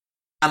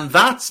 And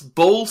that's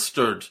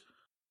bolstered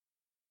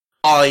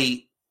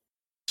by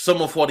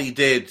some of what he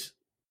did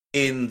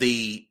in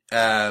the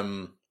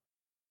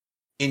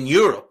in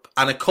Europe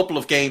and a couple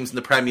of games in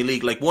the Premier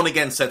League. Like one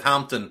against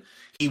Southampton,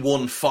 he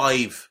won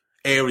 5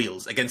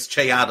 aerials against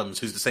Che Adams,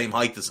 who's the same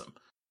height as him.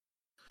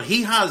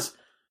 He has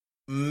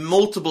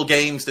multiple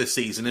games this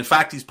season. In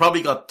fact, he's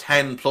probably got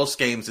 10 plus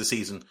games this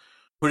season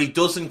where he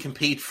doesn't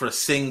compete for a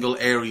single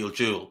aerial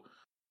duel.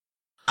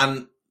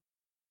 And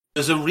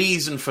there's a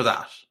reason for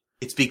that.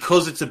 It's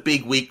because it's a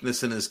big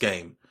weakness in his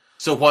game.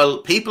 So while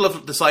people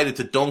have decided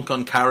to dunk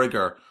on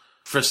Carragher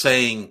for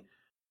saying,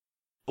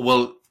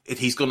 well,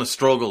 he's going to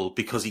struggle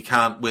because he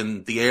can't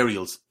win the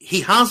aerials,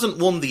 he hasn't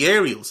won the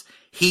aerials.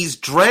 He's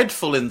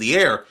dreadful in the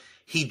air.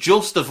 He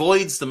just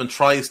avoids them and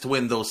tries to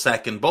win those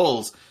second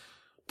balls.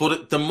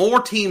 But the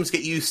more teams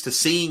get used to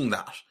seeing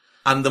that,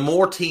 and the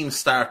more teams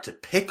start to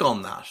pick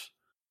on that,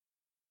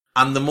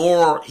 and the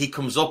more he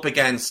comes up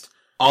against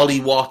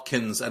Ollie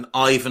Watkins and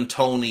Ivan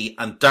Toney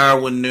and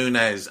Darwin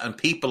Núñez and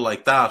people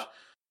like that,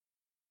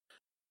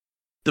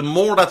 the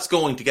more that's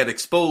going to get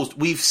exposed.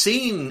 We've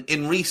seen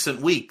in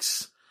recent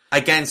weeks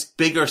against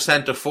bigger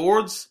centre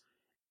forwards,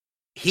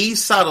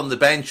 he's sat on the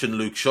bench and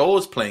Luke Shaw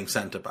is playing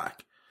centre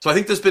back. So I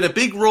think there's been a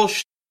big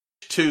rush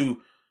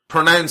to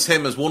pronounce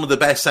him as one of the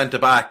best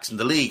centre-backs in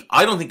the league.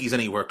 I don't think he's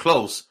anywhere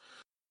close.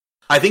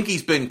 I think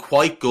he's been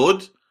quite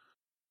good,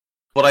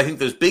 but I think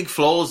there's big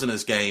flaws in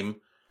his game.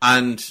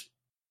 And,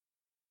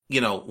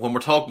 you know, when we're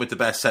talking about the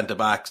best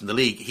centre-backs in the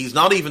league, he's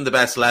not even the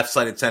best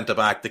left-sided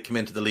centre-back that came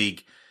into the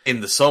league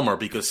in the summer,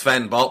 because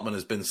Sven Botman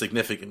has been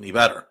significantly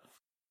better.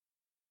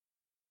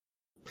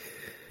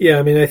 Yeah,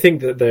 I mean, I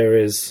think that there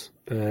is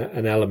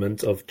an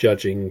element of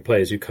judging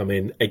players who come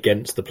in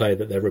against the player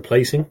that they're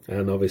replacing.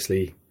 And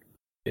obviously,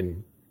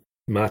 in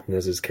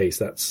Martinez's case,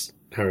 that's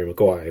Harry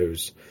Maguire,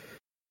 who's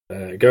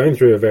going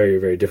through a very,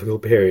 very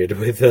difficult period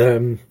with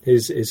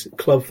his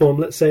club form,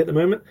 let's say, at the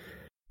moment.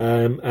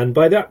 And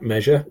by that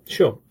measure,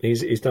 sure,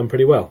 he's done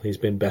pretty well. He's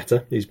been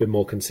better. He's been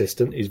more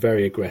consistent. He's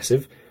very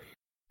aggressive.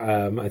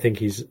 I think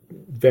he's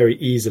very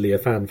easily a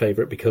fan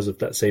favourite because of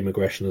that same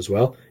aggression as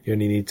well. You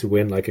only need to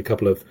win like a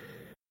couple of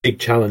big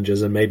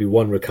challenges and maybe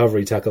one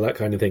recovery tackle, that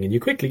kind of thing, and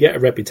you quickly get a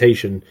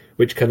reputation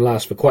which can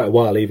last for quite a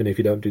while, even if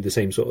you don't do the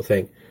same sort of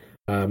thing.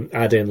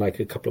 Add in like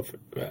a couple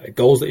of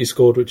goals that he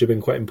scored, which have been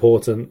quite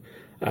important,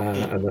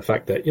 and the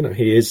fact that, you know,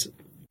 he is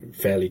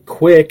fairly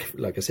quick,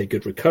 like I say,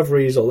 good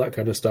recoveries, all that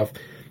kind of stuff,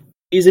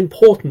 is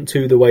important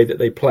to the way that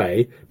they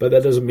play, but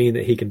that doesn't mean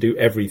that he can do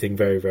everything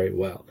very, very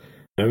well.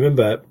 I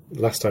remember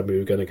last time we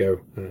were going to go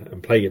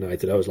and play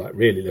United, I was like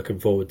really looking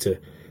forward to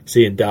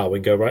seeing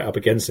Darwin go right up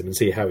against him and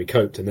see how he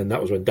coped, and then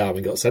that was when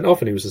Darwin got sent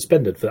off and he was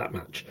suspended for that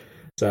match.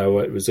 So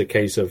it was a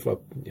case of,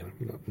 you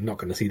know, I'm not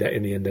going to see that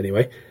in the end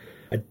anyway.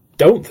 I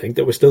don't think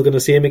that we're still going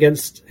to see him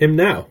against him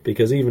now,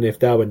 because even if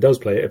Darwin does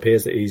play, it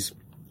appears that he's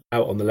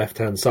out on the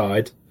left-hand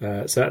side,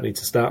 certainly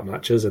to start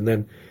matches, and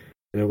then,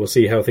 you know, we'll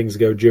see how things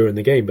go during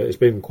the game. But it's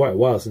been quite a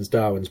while since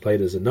Darwin's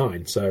played as a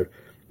 9, so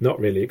not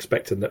really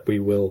expecting that we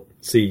will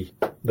see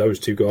those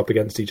two go up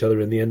against each other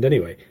in the end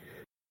anyway.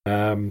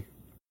 I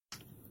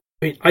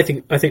mean, I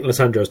think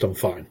Lissandro's done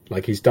fine.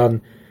 Like, he's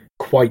done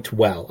quite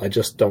well. I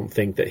just don't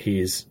think that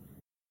he's,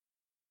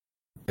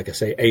 like I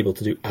say, able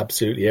to do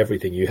absolutely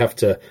everything. You have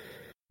to,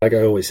 like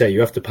I always say, you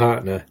have to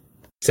partner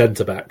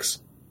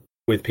centre-backs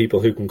with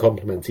people who can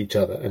complement each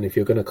other. And if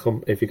you're going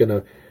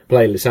to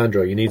play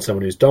Lissandro, you need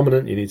someone who's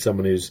dominant. You need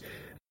someone who's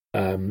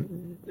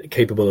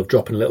capable of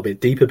dropping a little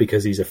bit deeper,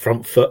 because he's a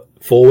front foot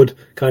forward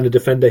kind of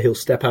defender. He'll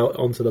step out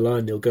onto the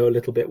line, he'll go a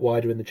little bit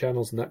wider in the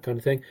channels and that kind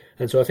of thing.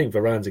 And so I think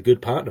Varane's a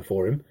good partner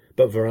for him,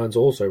 but Varane's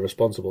also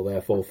responsible,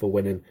 therefore, for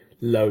winning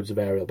loads of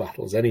aerial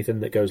battles. Anything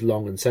that goes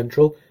long and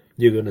central,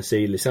 you're going to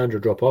see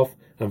Lissandro drop off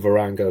and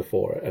Varane go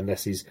for it,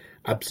 unless he's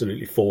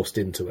absolutely forced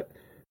into it.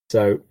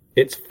 So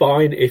it's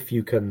fine if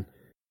you can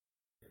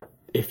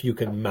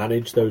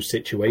manage those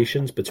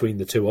situations between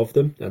the two of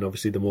them, and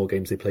obviously the more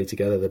games they play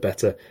together, the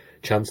better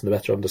chance and the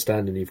better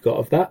understanding you've got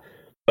of that.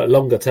 But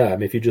longer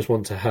term, if you just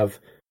want to have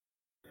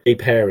a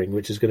pairing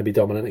which is going to be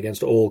dominant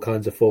against all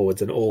kinds of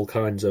forwards and all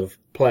kinds of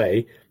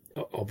play,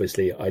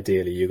 obviously,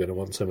 ideally, you're going to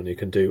want someone who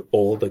can do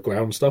all the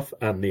ground stuff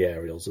and the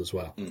aerials as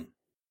well.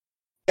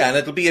 Yeah, and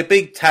it'll be a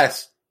big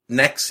test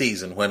next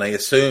season when I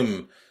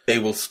assume they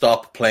will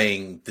stop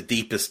playing the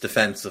deepest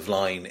defensive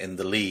line in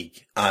the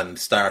league and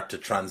start to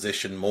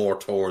transition more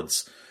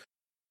towards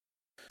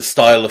the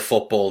style of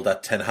football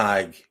that Ten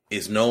Hag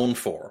is known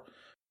for,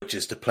 which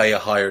is to play a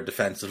higher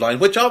defensive line,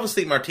 which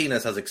obviously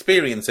Martinez has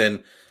experience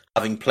in,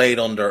 having played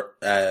under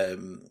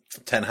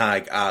Ten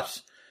Hag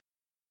at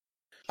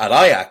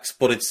Ajax,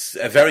 but it's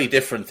a very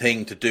different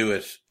thing to do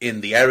it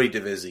in the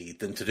Eredivisie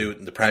than to do it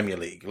in the Premier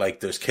League. Like,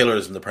 there's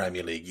killers in the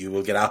Premier League. You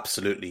will get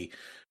absolutely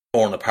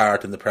torn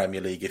apart in the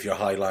Premier League if your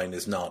high line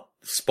is not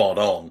spot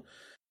on.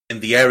 In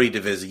the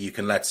Eredivisie, you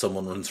can let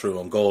someone run through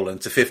on goal, and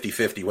it's a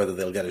 50-50 whether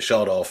they'll get a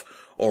shot off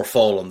or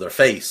fall on their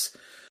face.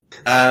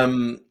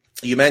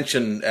 You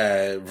mentioned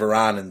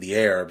Varane in the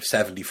air,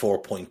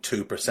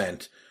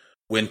 74.2%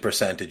 win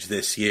percentage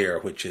this year,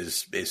 which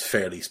is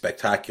fairly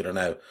spectacular.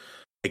 Now,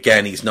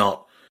 again, he's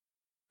not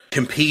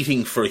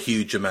competing for a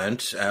huge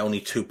amount, only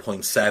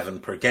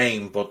 2.7 per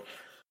game, but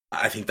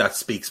I think that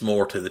speaks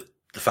more to the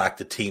fact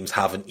that teams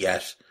haven't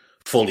yet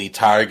fully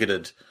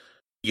targeted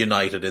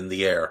United in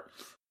the air,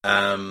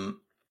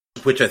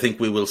 which I think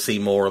we will see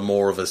more and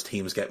more of as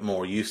teams get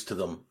more used to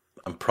them,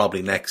 and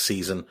probably next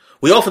season.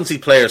 We often see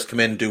players come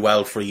in, do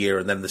well for a year,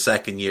 and then the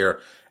second year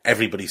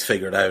everybody's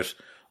figured out,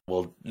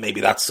 well,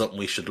 maybe that's something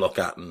we should look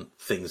at, and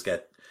things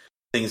get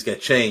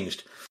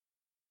changed.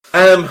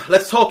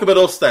 Let's talk about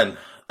us then.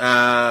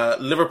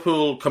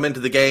 Liverpool come into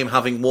the game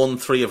having won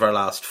 3 of our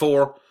last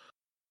 4.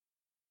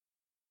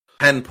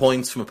 10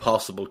 points from a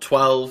possible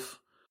 12.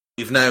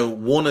 We've now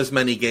won as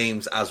many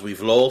games as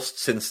we've lost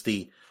since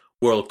the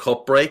World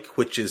Cup break,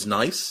 which is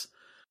nice.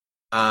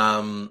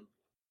 4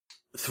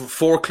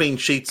 clean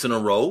sheets in a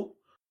row.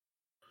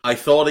 I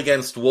thought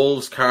against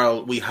Wolves,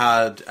 Carl, we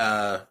had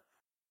a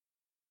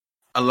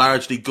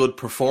largely good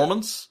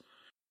performance.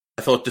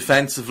 I thought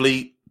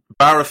defensively,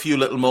 bar a few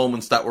little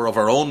moments that were of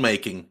our own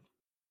making,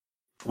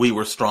 we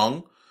were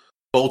strong.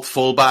 Both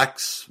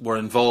fullbacks were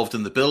involved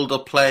in the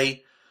build-up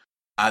play.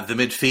 The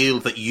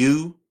midfield that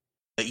you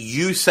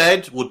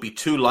said would be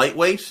too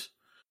lightweight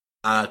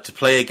to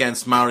play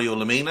against Mario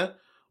Lemina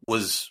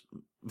was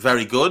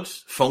very good,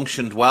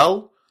 functioned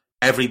well.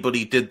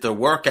 Everybody did their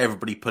work,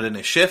 everybody put in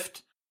a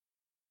shift.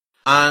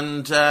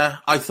 And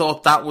I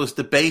thought that was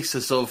the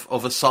basis of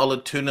a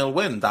solid 2-0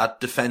 win, that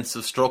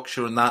defensive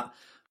structure and that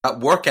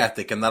work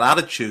ethic and that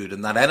attitude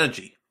and that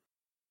energy.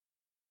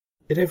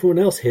 Did everyone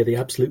else hear the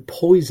absolute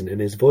poison in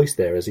his voice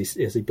there as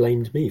he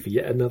blamed me for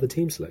yet another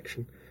team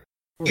selection?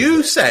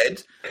 You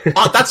said,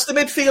 that's the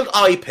midfield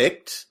I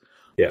picked.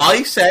 Yeah.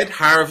 I said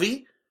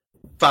Harvey,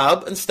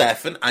 Fab and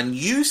Stefan, and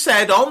you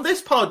said on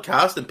this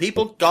podcast,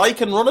 and Guy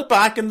can run it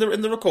back in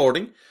the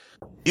recording,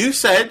 you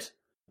said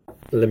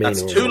Lemina,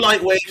 that's too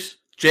lightweight,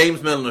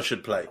 James Milner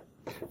should play.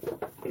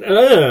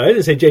 No, I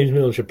didn't say James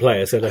Milner should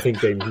play. I said I think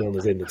James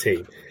Milner's in the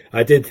team.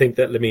 I did think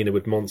that Lemina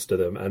would monster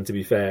them, and to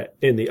be fair,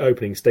 in the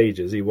opening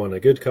stages, he won a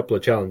good couple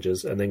of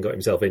challenges and then got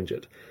himself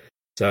injured.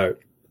 So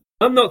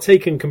I'm not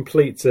taking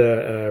complete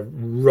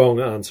wrong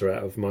answer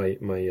out of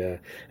my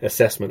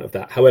assessment of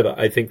that. However,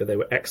 I think that they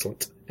were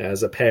excellent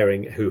as a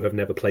pairing who have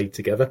never played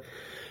together.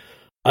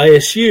 I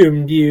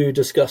assumed you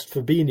discussed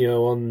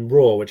Fabinho on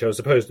Raw, which I was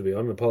supposed to be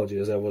on.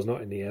 Apologies, I was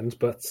not in the end,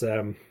 but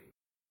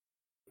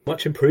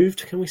much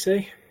improved, can we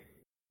say?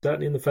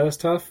 Certainly in the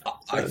first half.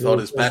 I thought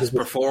his best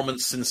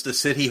performance since the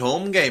City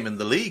home game in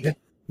the league.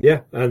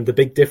 Yeah, and the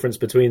big difference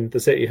between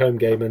the City home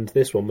game and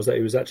this one was that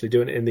he was actually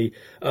doing it in the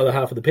other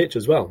half of the pitch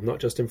as well, not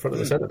just in front of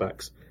the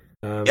centre-backs.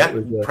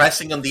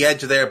 Pressing on the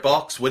edge of their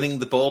box, winning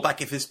the ball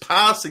back. If his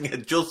passing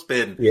had just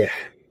been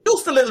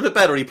just a little bit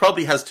better, he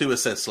probably has 2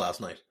 assists last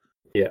night.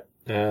 Yeah.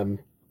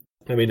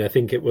 I mean, I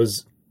think it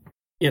was,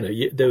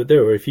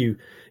 there were a few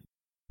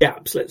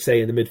gaps, let's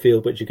say, in the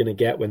midfield, which you're going to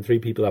get when 3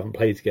 people haven't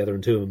played together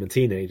and 2 of them are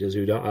teenagers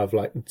who don't have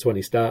like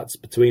 20 starts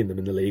between them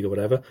in the league or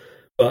whatever.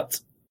 But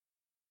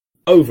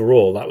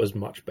overall, that was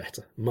much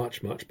better.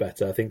 Much, much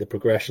better. I think the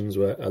progressions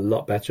were a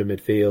lot better in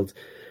midfield.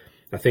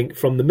 I think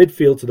from the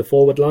midfield to the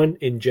forward line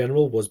in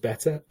general was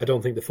better. I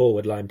don't think the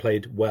forward line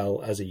played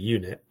well as a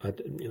unit. I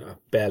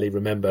barely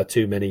remember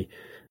too many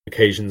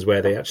occasions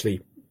where they actually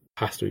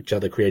passed to each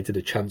other, created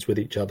a chance with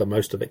each other.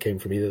 Most of it came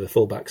from either the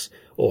fullbacks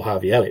or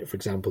Harvey Elliott, for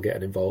example,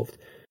 getting involved.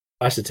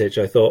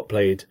 Basetic, I thought,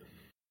 played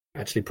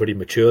actually pretty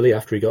maturely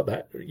after he got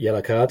that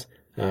yellow card.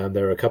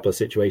 There were a couple of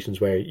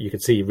situations where you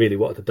could see he really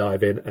wanted to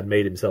dive in and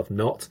made himself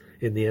not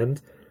in the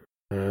end.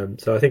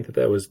 So I think that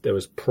there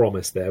was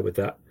promise there with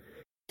that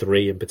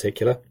 3 in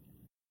particular.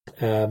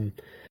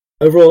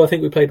 Overall, I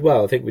think we played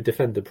well. I think we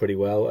defended pretty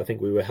well. I think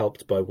we were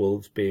helped by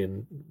Wolves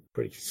being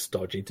pretty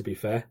stodgy, to be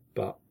fair.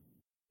 But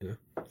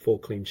 4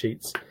 clean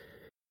sheets.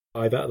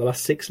 5 out of the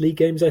last 6 league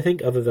games, I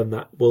think, other than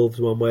that Wolves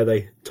one where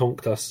they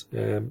tonked us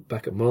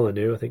back at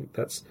Molineux. I think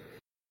that's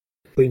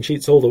clean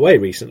sheets all the way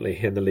recently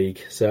in the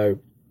league. So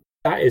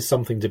that is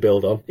something to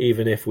build on,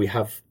 even if we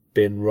have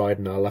been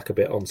riding our luck a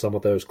bit on some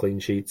of those clean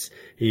sheets,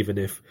 even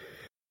if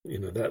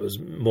that was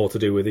more to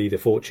do with either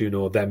fortune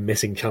or them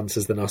missing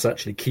chances than us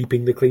actually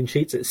keeping the clean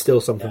sheets. It's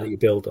still something that you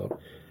build on.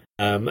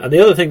 And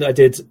the other thing that I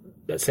did,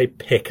 let's say,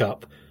 pick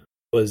up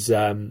was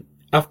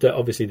after,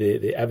 obviously,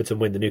 the Everton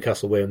win, the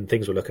Newcastle win,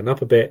 things were looking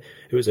up a bit.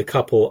 It was a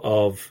couple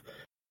of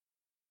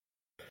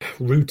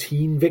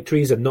routine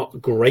victories and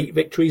not great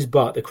victories,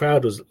 but the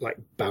crowd was like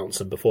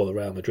bouncing before the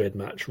Real Madrid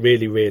match,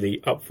 really,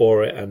 really up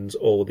for it, and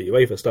all the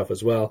UEFA stuff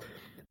as well.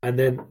 And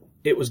then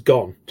it was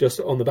gone, just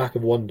on the back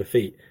of one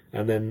defeat.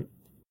 And then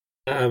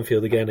at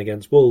Anfield again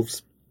against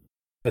Wolves,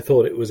 I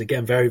thought it was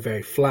again very,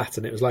 very flat,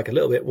 and it was like a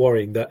little bit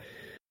worrying that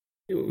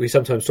we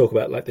sometimes talk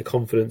about like the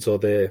confidence or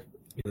the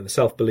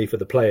self-belief of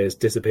the players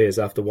disappears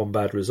after one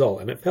bad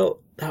result, and it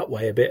felt that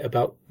way a bit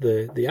about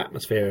the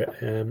atmosphere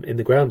in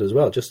the ground as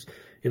well. Just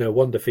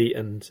one defeat,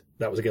 and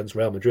that was against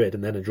Real Madrid,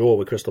 and then a draw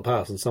with Crystal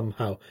Palace, and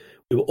somehow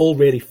we were all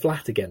really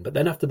flat again. But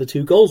then after the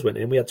 2 goals went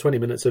in, we had 20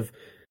 minutes of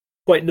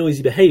quite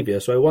noisy behaviour,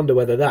 so I wonder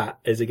whether that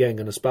is again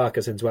going to spark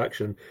us into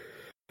action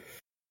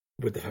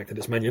with the fact that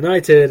it's Man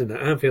United and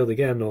at Anfield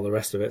again and all the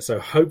rest of it. So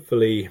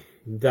hopefully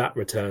that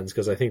returns,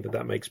 because I think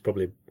that makes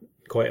probably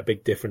quite a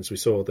big difference. We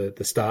saw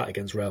the start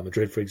against Real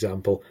Madrid, for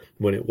example,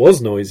 when it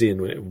was noisy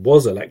and when it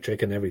was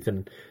electric, and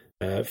everything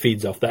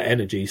feeds off that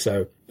energy.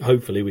 So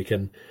hopefully we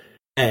can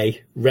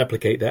A,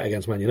 replicate that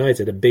against Man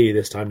United, and B,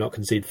 this time not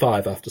concede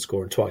 5 after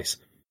scoring twice.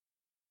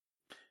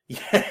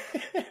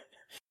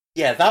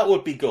 Yeah, that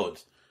would be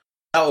good.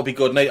 That would be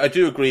good. And I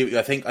do agree with you.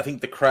 I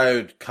think the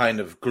crowd kind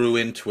of grew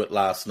into it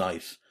last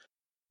night,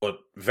 but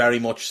very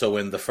much so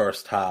in the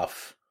first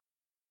half.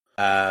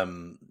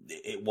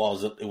 It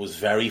was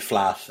very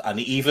flat, and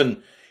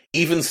even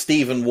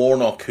Stephen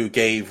Warnock, who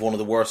gave one of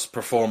the worst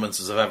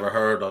performances I've ever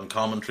heard on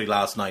commentary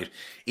last night,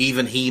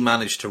 even he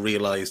managed to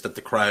realise that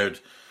the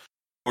crowd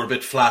were a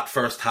bit flat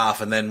first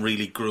half, and then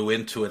really grew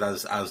into it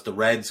as the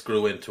Reds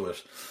grew into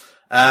it.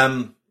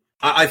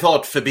 I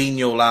thought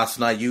Fabinho last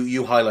night,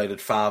 you highlighted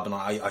Fab, and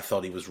I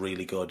thought he was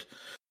really good.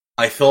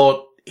 I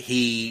thought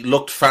he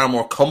looked far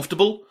more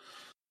comfortable.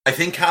 I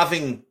think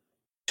having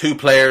 2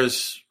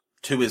 players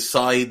to his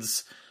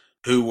sides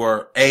who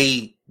were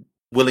A,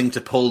 willing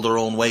to pull their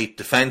own weight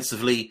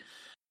defensively,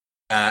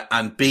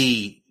 and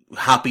B,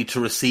 happy to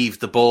receive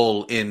the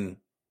ball in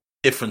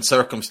different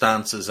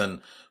circumstances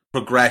and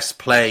progress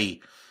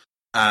play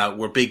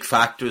were big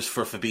factors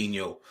for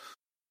Fabinho.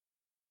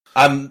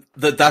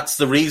 That's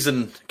the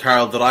reason,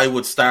 Carl, that I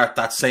would start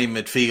that same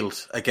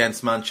midfield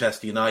against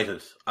Manchester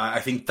United. I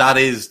think that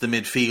is the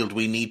midfield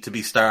we need to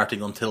be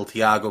starting until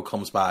Thiago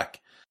comes back.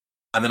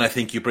 And then I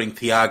think you bring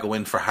Thiago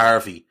in for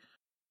Harvey.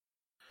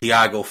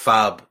 Thiago,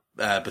 Fab,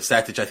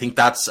 Bajcetic. I think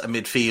that's a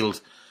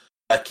midfield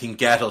that can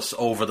get us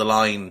over the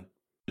line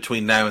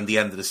between now and the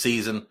end of the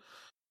season.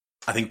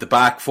 I think the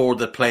back four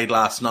that played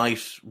last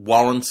night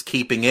warrants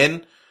keeping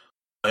in.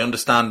 I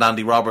understand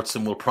Andy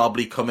Robertson will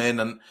probably come in,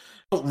 and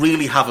I don't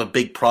really have a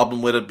big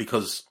problem with it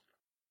because,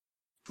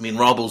 I mean,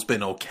 Robbo's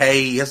been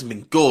okay. He hasn't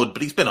been good,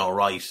 but he's been all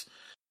right.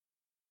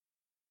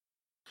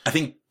 I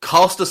think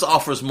Costas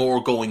offers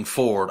more going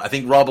forward. I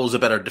think Robbo's a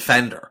better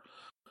defender.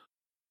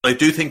 But I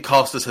do think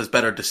Costas has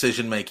better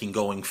decision-making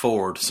going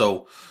forward.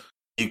 So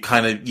you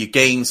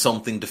gain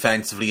something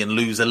defensively and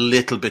lose a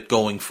little bit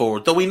going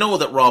forward. Though we know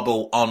that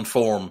Robbo on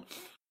form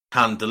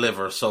can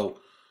deliver. So,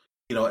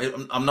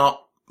 I'm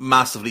not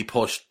massively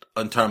pushed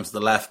in terms of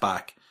the left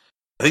back.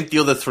 I think the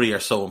other three are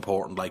so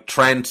important. Like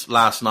Trent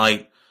last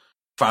night,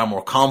 far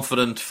more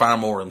confident, far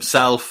more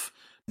himself,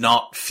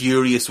 not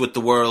furious with the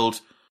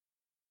world,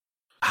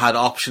 had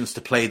options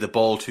to play the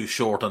ball too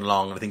short and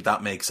long, and I think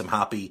that makes him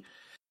happy.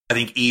 I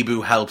think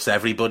Ibu helps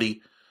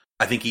everybody.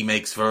 I think he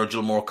makes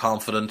Virgil more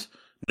confident,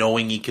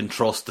 knowing he can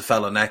trust the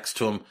fella next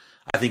to him.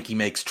 I think he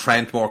makes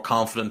Trent more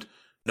confident,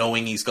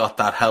 knowing he's got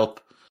that help.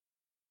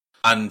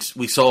 And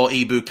we saw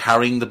Ibu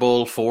carrying the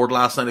ball forward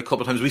last night a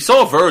couple of times. We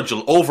saw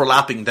Virgil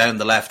overlapping down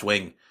the left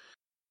wing,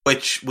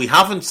 which we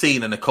haven't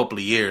seen in a couple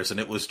of years, and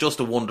it was just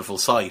a wonderful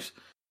sight.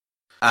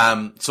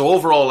 So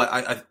overall,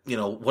 I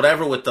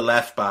whatever with the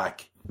left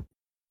back,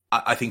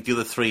 I think the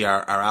other three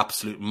are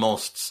absolute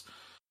musts.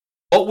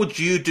 What would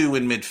you do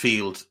in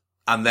midfield?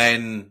 And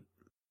then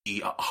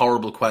the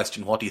horrible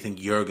question, what do you think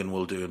Jurgen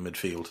will do in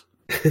midfield?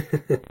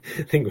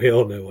 I think we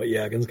all know what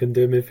Jurgen's going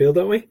to do in midfield,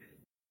 don't we?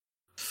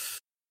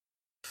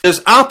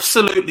 There's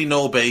absolutely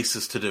no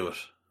basis to do it.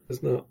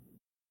 There's not.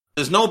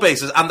 There's no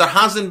basis, and there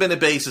hasn't been a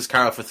basis,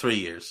 Carl, for 3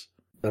 years.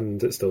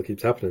 And it still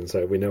keeps happening,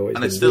 so we know what he's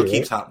and it still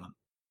keeps happening.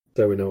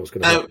 So we know what's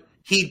going to happen.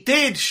 He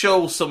did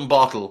show some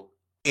bottle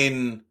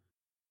in,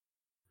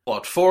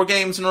 4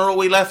 games in a row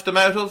we left him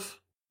out of?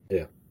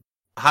 Yeah.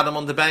 Had him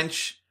on the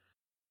bench.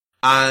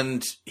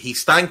 And he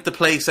stanked the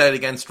place out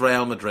against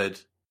Real Madrid.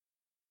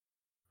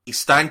 He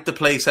stanked the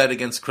place out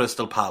against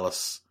Crystal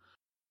Palace.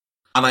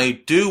 And I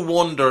do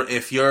wonder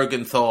if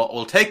Jurgen thought,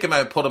 well, take him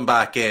out, put him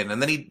back in.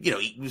 And then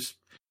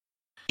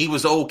he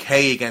was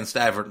okay against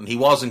Everton. He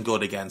wasn't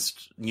good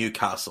against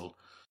Newcastle.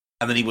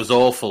 And then he was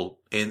awful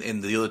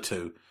in the other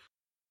two.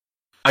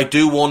 I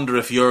do wonder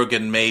if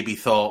Jurgen maybe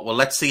thought, well,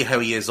 let's see how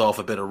he is off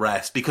a bit of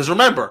rest. Because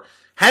remember,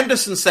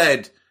 Henderson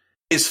said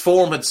his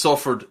form had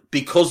suffered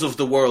because of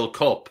the World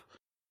Cup.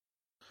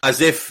 As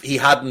if he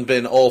hadn't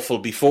been awful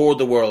before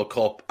the World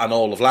Cup and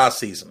all of last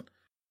season.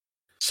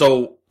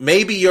 So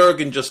maybe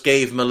Jurgen just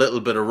gave him a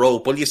little bit of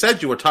rope. Well, you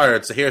said you were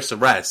tired, so here's some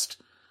rest.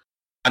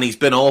 And he's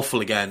been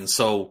awful again.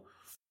 So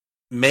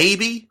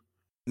maybe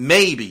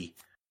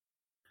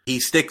he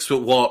sticks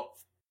with what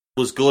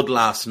was good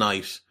last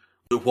night,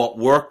 with what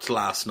worked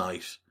last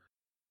night.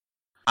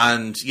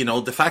 And,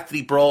 the fact that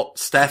he brought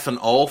Stefan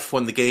off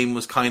when the game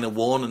was kind of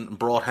won and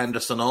brought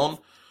Henderson on,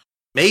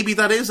 maybe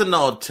that is a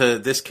nod to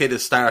this kid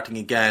is starting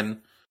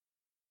again.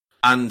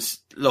 And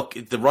look,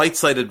 the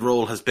right-sided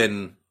role has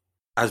been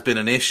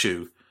an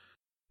issue.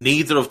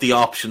 Neither of the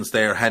options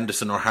there,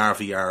 Henderson or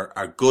Harvey,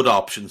 are good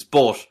options,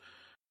 but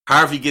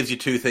Harvey gives you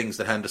two things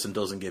that Henderson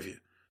doesn't give you.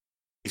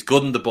 He's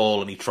good in the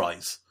ball and he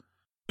tries.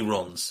 He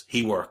runs.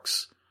 He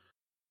works.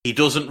 He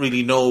doesn't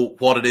really know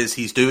what it is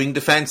he's doing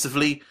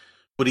defensively,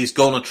 but he's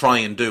going to try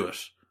and do it.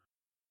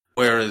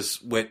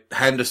 Whereas with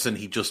Henderson,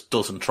 he just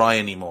doesn't try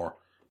anymore.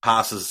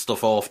 Passes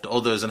stuff off to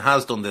others and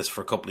has done this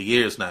for a couple of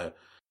years now.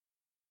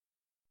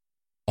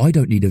 I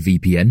don't need a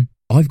VPN.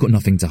 I've got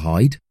nothing to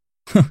hide.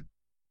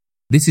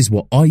 This is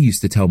what I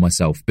used to tell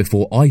myself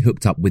before I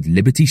hooked up with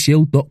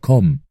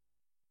LibertyShield.com.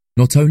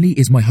 Not only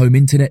is my home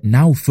internet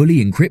now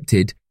fully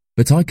encrypted,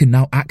 but I can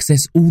now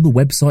access all the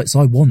websites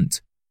I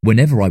want,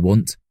 whenever I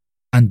want,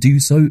 and do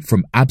so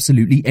from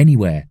absolutely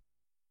anywhere.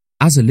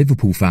 As a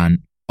Liverpool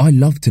fan, I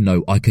love to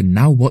know I can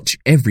now watch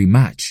every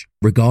match,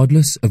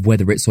 regardless of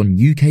whether it's on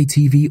UK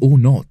TV or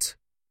not.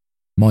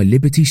 My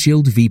Liberty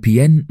Shield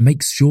VPN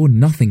makes sure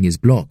nothing is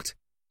blocked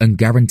and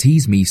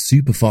guarantees me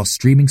super fast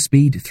streaming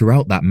speed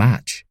throughout that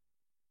match.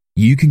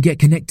 You can get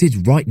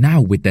connected right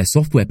now with their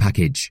software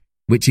package,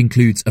 which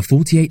includes a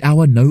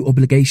 48-hour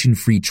no-obligation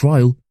free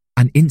trial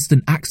and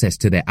instant access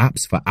to their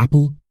apps for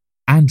Apple,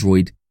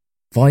 Android,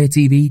 Fire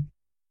TV,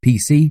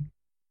 PC,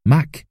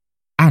 Mac,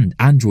 and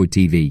Android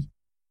TV.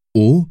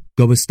 Or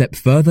go a step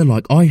further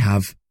like I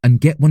have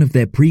and get one of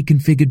their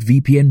pre-configured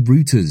VPN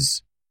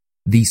routers.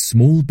 These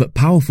small but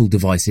powerful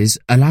devices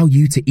allow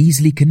you to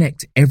easily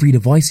connect every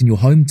device in your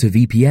home to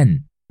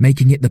VPN,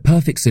 making it the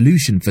perfect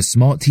solution for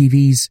smart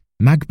TVs,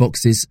 Mag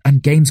boxes,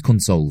 and games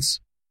consoles.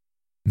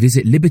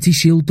 Visit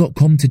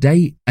libertyshield.com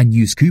today and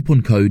use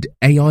coupon code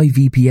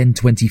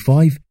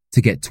AIVPN25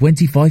 to get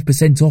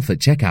 25% off at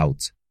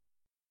checkout.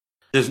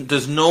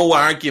 There's no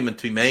argument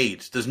to be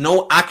made. There's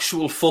no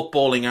actual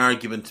footballing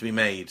argument to be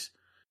made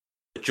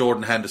that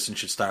Jordan Henderson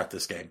should start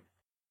this game.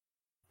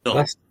 No.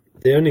 That's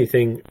the only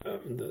thing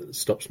that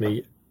stops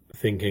me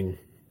thinking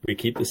we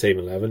keep the same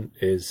 11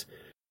 is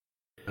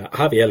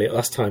Harvey Elliott.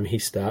 Last time he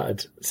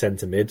started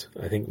centre mid,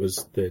 I think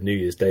was the New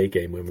Year's Day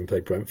game when we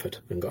played Brentford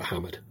and got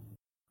hammered.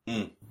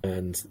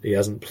 And he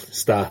hasn't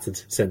started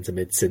centre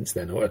mid since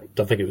then. Or I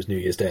don't think it was New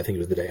Year's Day. I think it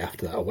was the day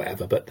after that or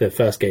whatever. But the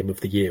first game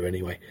of the year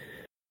anyway.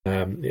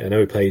 I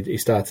know he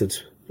started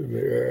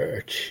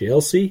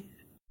Chelsea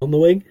on the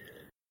wing,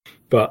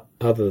 but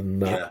other than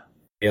that,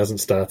 he hasn't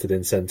started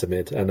in centre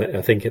mid. And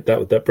I think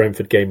that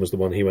Brentford game was the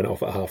one he went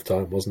off at half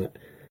time, wasn't it?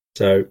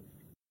 So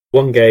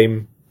one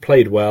game,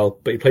 played well,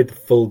 but he played the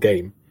full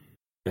game.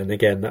 And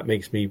again, that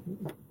makes me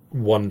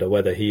wonder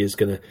whether he is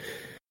going to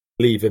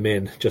leave him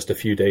in just a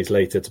few days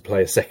later to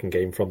play a second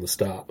game from the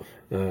start.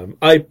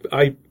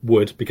 I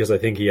would, because I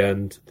think he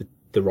earned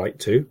the right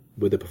to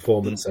with the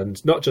performance,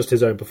 and not just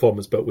his own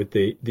performance, but with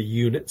the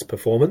unit's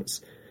performance.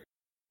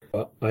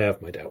 But I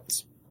have my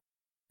doubts.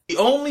 The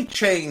only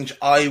change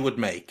I would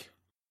make,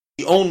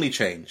 is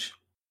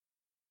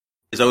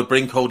I would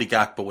bring Cody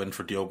Gakpo in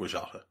for Diogo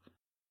Jota.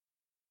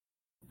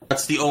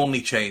 That's the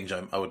only change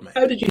I would make.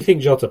 How did you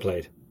think Jota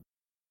played?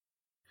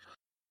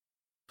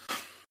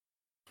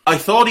 I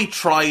thought he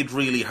tried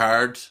really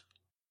hard,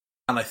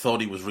 and I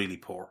thought he was really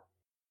poor.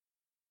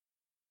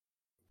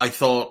 I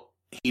thought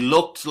he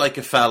looked like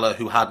a fella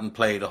who hadn't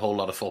played a whole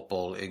lot of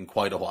football in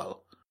quite a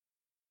while.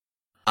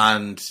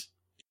 And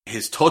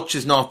his touch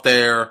is not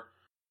there.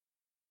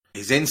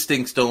 His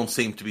instincts don't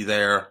seem to be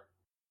there.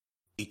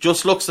 He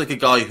just looks like a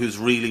guy who's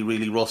really,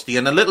 really rusty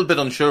and a little bit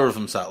unsure of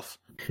himself.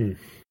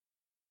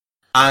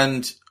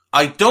 And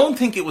I don't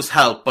think it was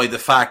helped by the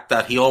fact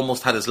that he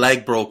almost had his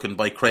leg broken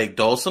by Craig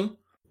Dawson.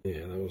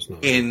 Yeah, that was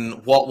not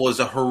in what was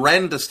a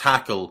horrendous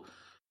tackle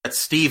that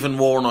Stephen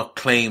Warnock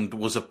claimed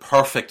was a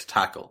perfect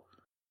tackle.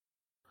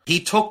 He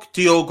took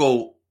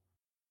Diogo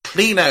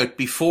clean out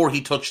before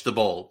he touched the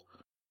ball.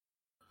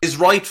 His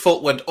right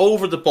foot went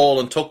over the ball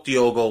and took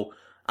Diogo,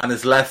 and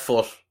his left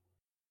foot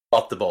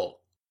got the ball.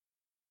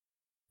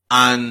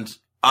 And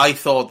I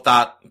thought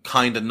that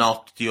kind of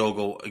knocked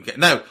Diogo again.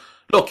 Now,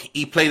 look,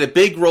 he played a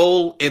big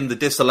role in the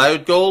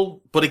disallowed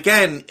goal, but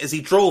again, as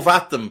he drove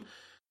at them,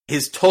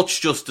 his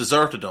touch just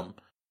deserted him.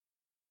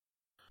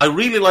 I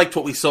really liked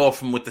what we saw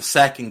from with the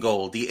second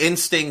goal. The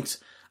instinct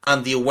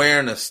and the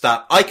awareness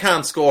that I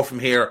can't score from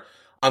here.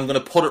 I'm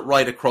going to put it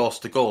right across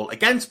the goal.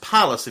 Against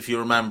Palace, if you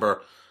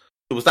remember,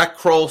 there was that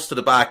cross to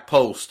the back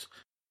post.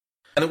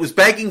 And it was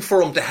begging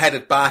for him to head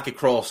it back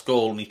across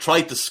goal. And he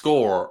tried to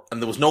score,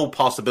 and there was no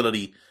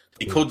possibility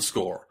he could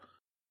score.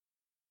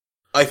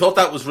 I thought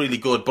that was really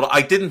good, but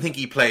I didn't think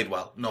he played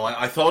well. No,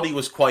 I thought he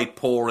was quite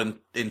poor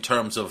in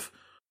terms of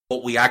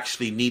what we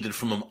actually needed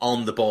from him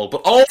on the ball.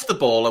 But off the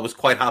ball, I was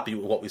quite happy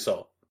with what we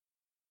saw.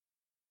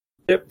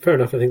 Yep, fair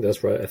enough. I think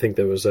that's right. I think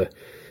there was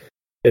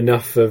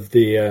enough of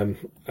the...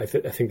 I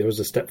think there was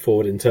a step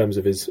forward in terms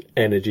of his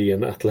energy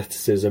and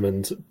athleticism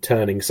and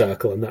turning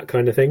circle and that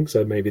kind of thing.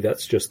 So maybe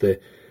that's just the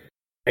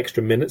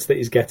extra minutes that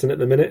he's getting at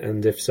the minute.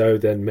 And if so,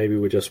 then maybe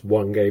we're just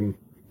one game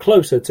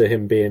closer to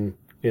him being,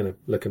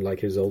 looking like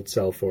his old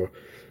self, or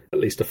at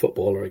least a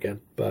footballer again.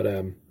 But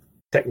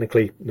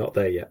technically not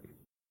there yet.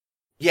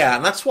 Yeah,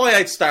 and that's why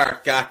I'd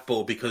start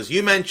Gakpo, because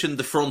you mentioned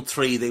the front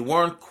three. They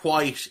weren't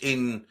quite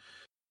in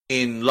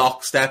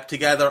lockstep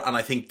together, and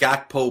I think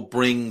Gakpo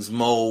brings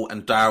Mo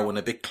and Darwin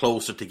a bit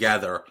closer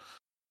together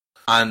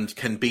and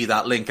can be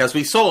that link. As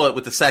we saw it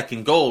with the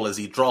second goal, as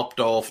he dropped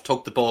off,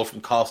 took the ball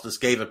from Costas,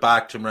 gave it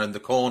back to him around the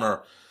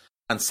corner,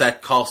 and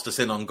set Costas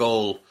in on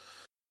goal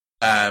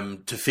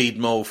to feed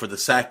Mo for the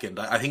second.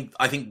 I think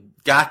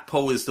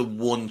Gakpo is the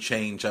one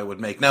change I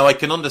would make. Now, I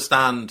can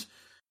understand,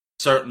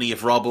 certainly,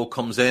 if Robbo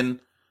comes in,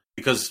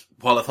 because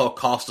while I thought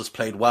Costas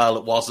played well,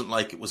 it wasn't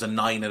like it was a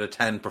 9 out of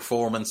 10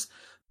 performance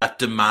that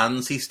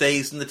demands he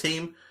stays in the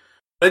team.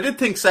 But I did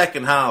think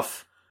second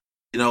half,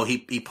 he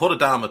put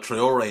Adama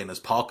Traore in his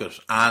pocket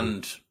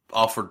and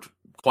offered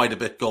quite a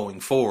bit going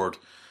forward.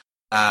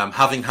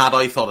 Having had,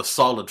 I thought, a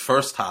solid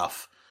first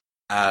half,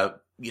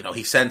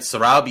 he sent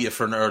Sarabia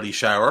for an early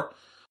shower.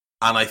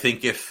 And I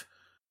think if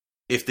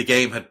the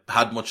game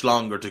had much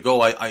longer to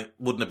go, I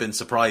wouldn't have been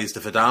surprised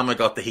if Adama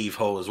got the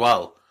heave-ho as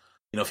well.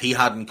 If he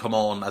hadn't come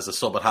on as a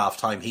sub at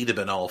half-time, he'd have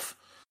been off.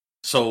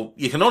 So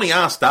you can only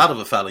ask that of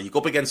a fella. You go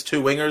up against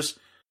two wingers,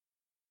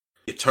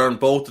 you turn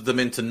both of them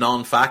into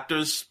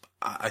non-factors.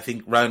 I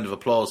think round of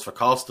applause for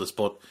Costas,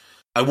 but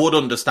I would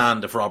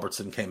understand if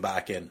Robertson came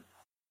back in.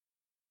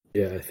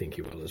 Yeah, I think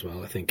he will as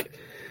well. I think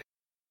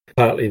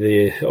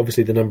partly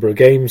obviously the number of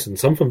games, and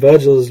some from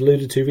Virgil has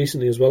alluded to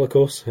recently as well, of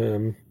course.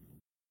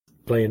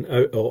 Overplaying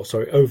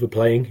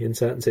in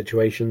certain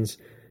situations.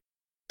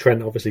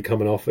 Trent obviously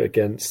coming off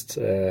against,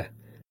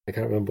 I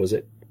can't remember, was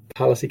it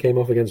Palace he came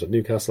off against, or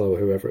Newcastle, or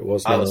whoever it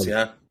was? Palace,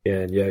 yeah.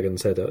 Yeah, and Jurgen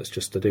said it's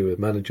just to do with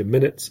managing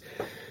minutes.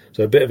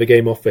 So a bit of a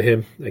game off for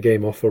him, a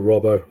game off for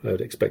Robbo. I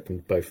would expect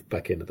them both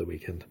back in at the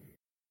weekend.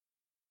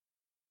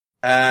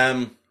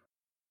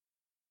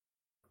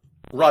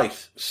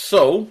 Right,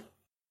 so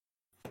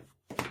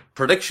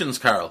predictions,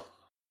 Carol.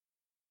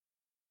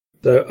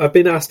 So I've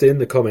been asked in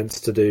the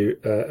comments to do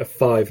a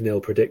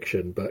 5-0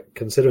 prediction, but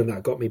considering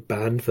that got me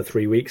banned for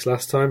 3 weeks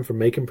last time from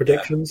making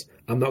predictions,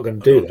 I'm not going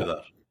to do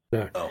that.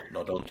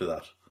 No, don't do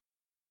that.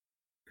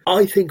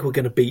 I think we're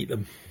going to beat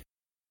them.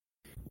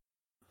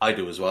 I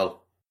do as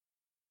well.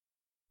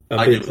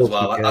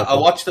 I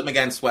watched them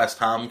against West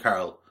Ham,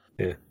 Carol.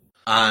 Yeah.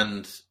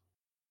 And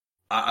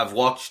I've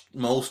watched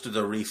most of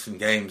the recent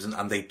games,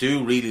 and they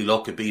do really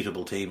look a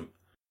beatable team.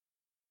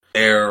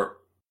 They're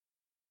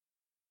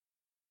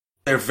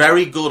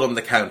very good on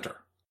the counter.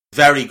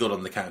 Very good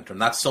on the counter,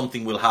 and that's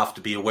something we'll have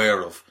to be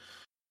aware of.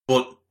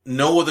 But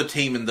no other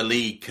team in the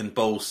league can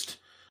boast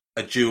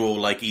a duo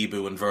like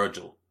Ibu and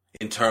Virgil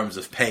in terms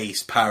of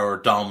pace, power,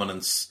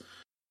 dominance.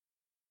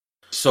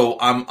 So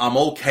I'm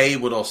okay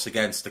with us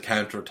against the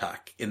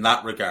counter-attack in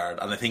that regard.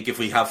 And I think if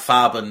we have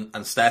Fab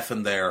and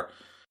Stefan there,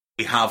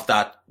 we have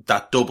that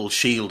double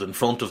shield in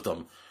front of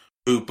them,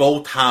 who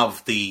both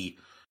have the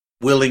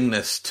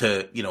willingness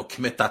to,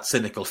 commit that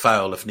cynical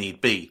foul if need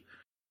be.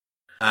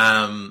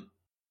 So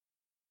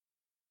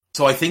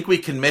I think we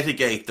can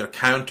mitigate their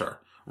counter.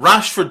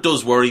 Rashford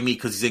does worry me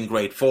because he's in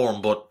great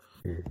form, but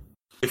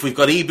if we've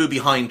got Ibu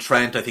behind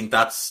Trent, I think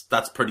that's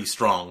pretty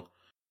strong.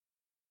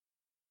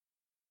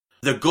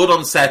 They're good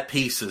on set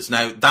pieces.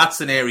 Now,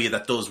 that's an area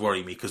that does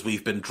worry me because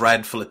we've been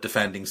dreadful at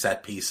defending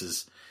set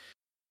pieces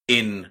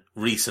in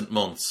recent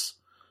months.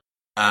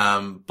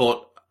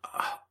 But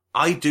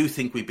I do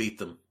think we beat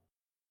them.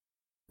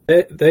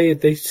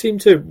 They seem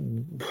to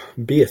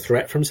be a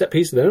threat from set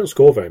pieces. They don't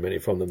score very many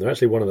from them. They're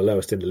actually one of the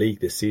lowest in the league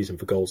this season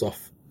for goals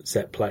off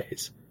set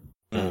plays.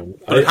 But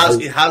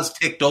it has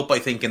ticked up, I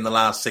think, in the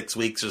last 6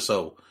 weeks or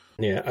so.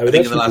 Yeah, I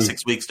think in the last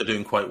 6 weeks they're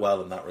doing quite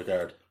well in that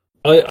regard.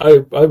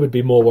 I would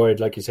be more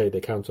worried, like you say,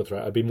 the counter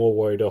threat. I'd be more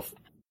worried off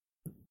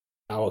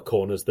our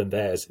corners than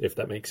theirs, if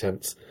that makes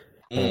sense,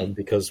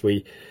 because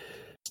we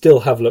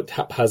still have looked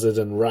haphazard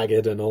and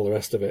ragged and all the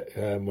rest of it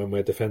when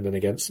we're defending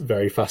against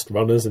very fast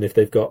runners. And if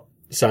they've got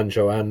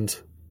Sancho and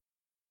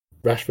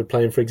Rashford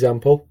playing, for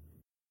example,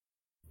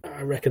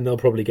 I reckon they'll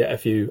probably get a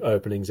few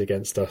openings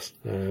against us,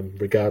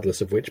 regardless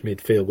of which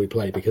midfield we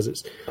play, because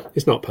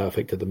it's not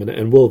perfect at the minute.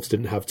 And Wolves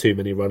didn't have too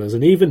many runners,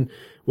 and even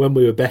when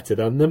we were better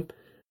than them,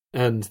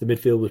 and the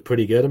midfield was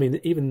pretty good. I mean,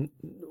 even,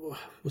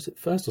 was it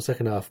first or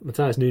second half,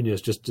 Matheus Nunes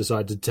just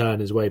decided to turn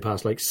his way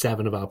past like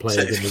 7 of our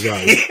players in a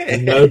row,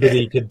 and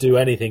nobody could do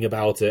anything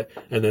about it,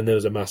 and then there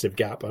was a massive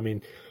gap. I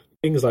mean,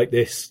 things like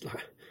this,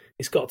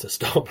 it's got to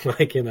stop.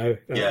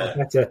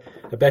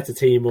 A better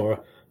team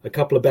or a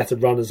couple of better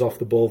runners off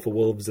the ball for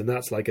Wolves, and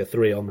that's like a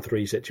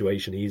 3-on-3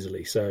 situation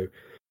easily. So,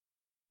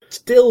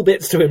 still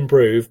bits to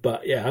improve,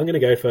 but yeah, I'm going to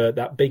go for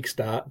that big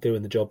start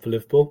doing the job for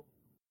Liverpool.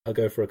 I'll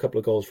go for a couple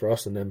of goals for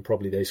us, and then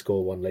probably they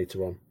score one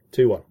later on.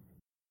 2-1.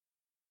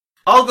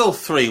 I'll go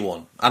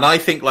 3-1. And I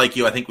think, like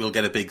you, I think we'll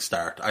get a big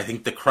start. I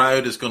think the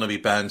crowd is going to be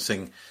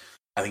bouncing.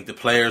 I think the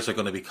players are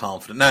going to be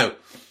confident. Now,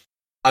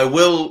 I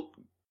will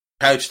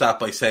couch that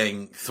by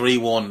saying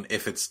 3-1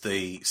 if it's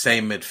the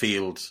same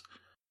midfield,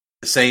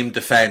 the same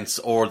defence,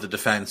 or the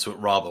defence with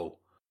Robbo.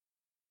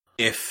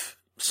 If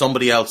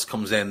somebody else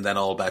comes in, then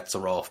all bets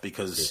are off,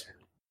 because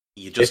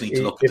you just need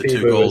to look at the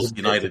 2 goals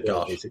United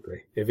got.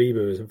 Basically, if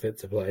Ibu isn't fit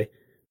to play,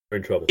 we're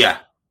in trouble. Yeah,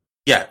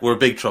 we're in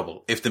big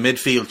trouble. If the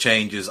midfield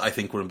changes, I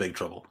think we're in big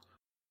trouble.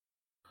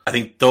 I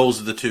think those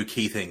are the 2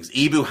 key things.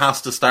 Ibu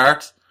has to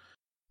start,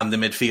 and the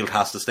midfield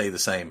has to stay the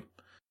same.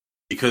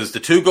 Because the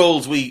 2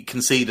 goals we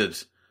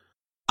conceded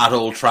at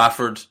Old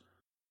Trafford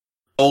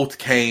both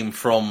came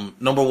from,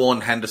 number one,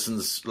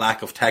 Henderson's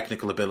lack of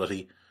technical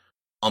ability.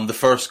 On the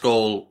first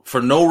goal,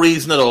 for no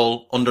reason at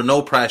all, under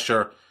no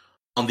pressure,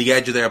 on the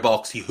edge of their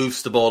box, he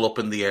hoofs the ball up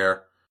in the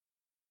air.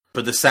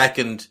 For the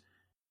second,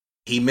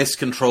 he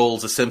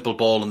miscontrols a simple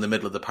ball in the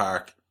middle of the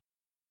park.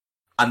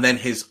 And then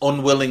his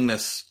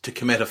unwillingness to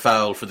commit a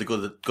foul for the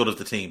good of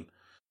the team.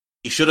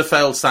 He should have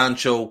fouled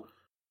Sancho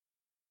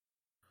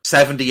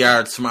 70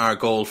 yards from our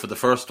goal for the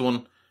first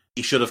one.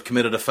 He should have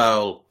committed a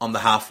foul on the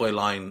halfway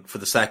line for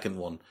the second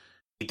one.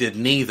 He did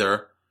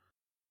neither,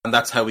 and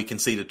that's how we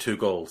conceded 2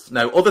 goals.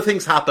 Now, other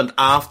things happened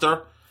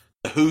after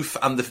the hoof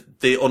and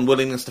the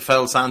unwillingness to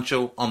foul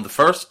Sancho on the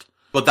first,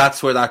 but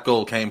that's where that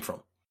goal came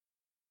from.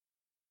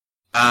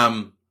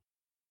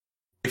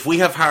 If we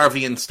have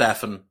Harvey and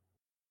Stefan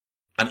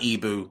and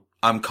Ibu,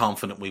 I'm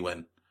confident we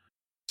win.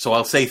 So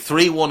I'll say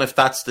 3-1 if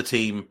that's the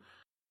team.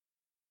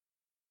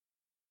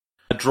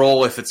 A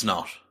draw if it's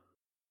not.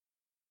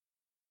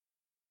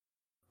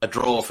 A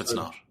draw if it's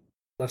not.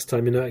 Last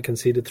time United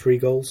conceded 3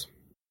 goals?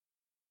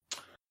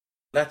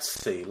 Let's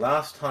see.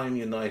 Last time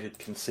United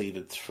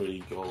conceded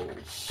 3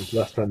 goals.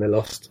 Last time they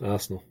lost,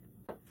 Arsenal.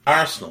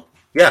 Arsenal,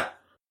 yeah.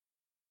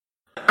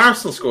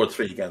 Arsenal scored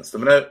 3 against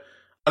them.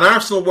 And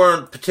Arsenal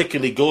weren't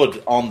particularly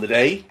good on the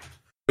day.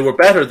 They were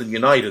better than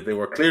United. They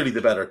were clearly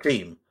the better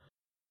team.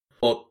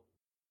 But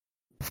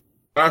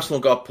Arsenal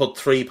got put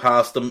 3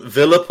 past them.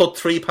 Villa put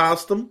 3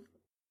 past them.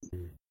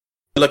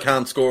 Villa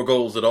can't score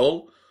goals at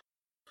all.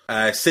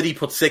 City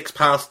put 6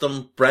 past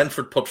them.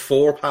 Brentford put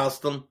 4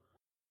 past them.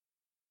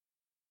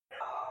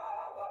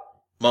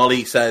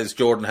 Molly says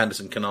Jordan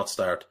Henderson cannot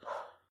start.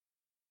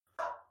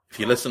 If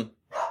you listen,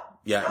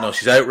 yeah, no,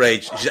 she's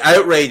outraged. She's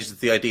outraged at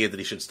the idea that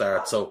he should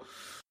start. So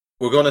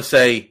we're going to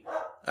say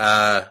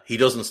he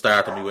doesn't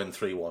start and we win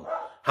 3-1.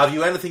 Have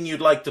you anything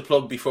you'd like to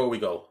plug before we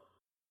go?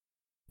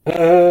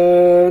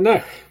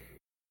 No.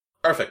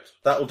 Perfect.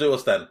 That will do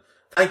us then.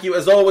 Thank you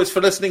as always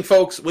for listening,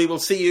 folks. We will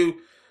see you.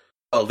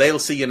 Well, they'll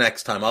see you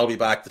next time. I'll be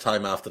back the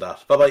time after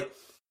that. Bye-bye.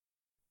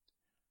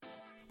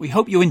 We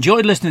hope you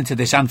enjoyed listening to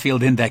this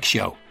Anfield Index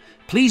show.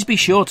 Please be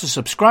sure to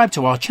subscribe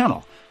to our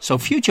channel so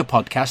future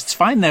podcasts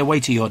find their way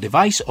to your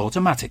device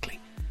automatically.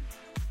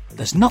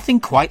 There's nothing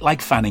quite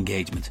like fan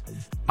engagement,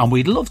 and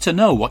we'd love to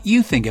know what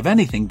you think of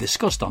anything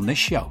discussed on this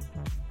show.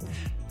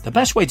 The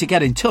best way to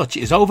get in touch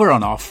is over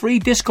on our free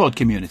Discord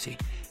community,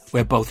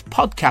 where both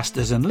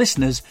podcasters and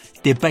listeners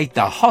debate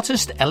the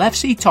hottest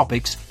LFC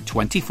topics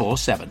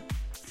 24/7.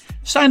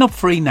 Sign up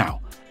free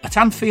now at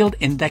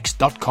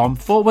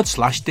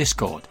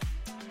AnfieldIndex.com/Discord.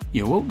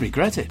 You won't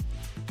regret it.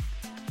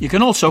 You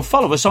can also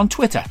follow us on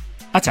Twitter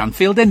at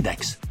Anfield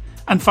Index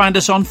and find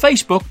us on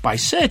Facebook by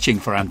searching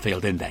for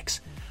Anfield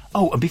Index.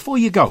 Oh, and before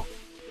you go,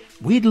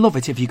 we'd love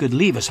it if you could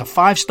leave us a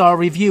 5-star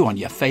review on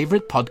your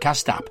favourite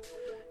podcast app.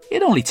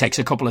 It only takes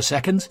a couple of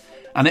seconds,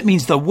 and it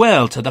means the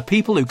world to the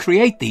people who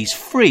create these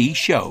free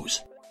shows.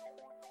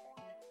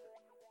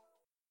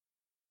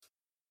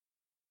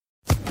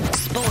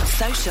 Sports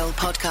Social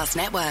Podcast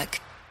Network.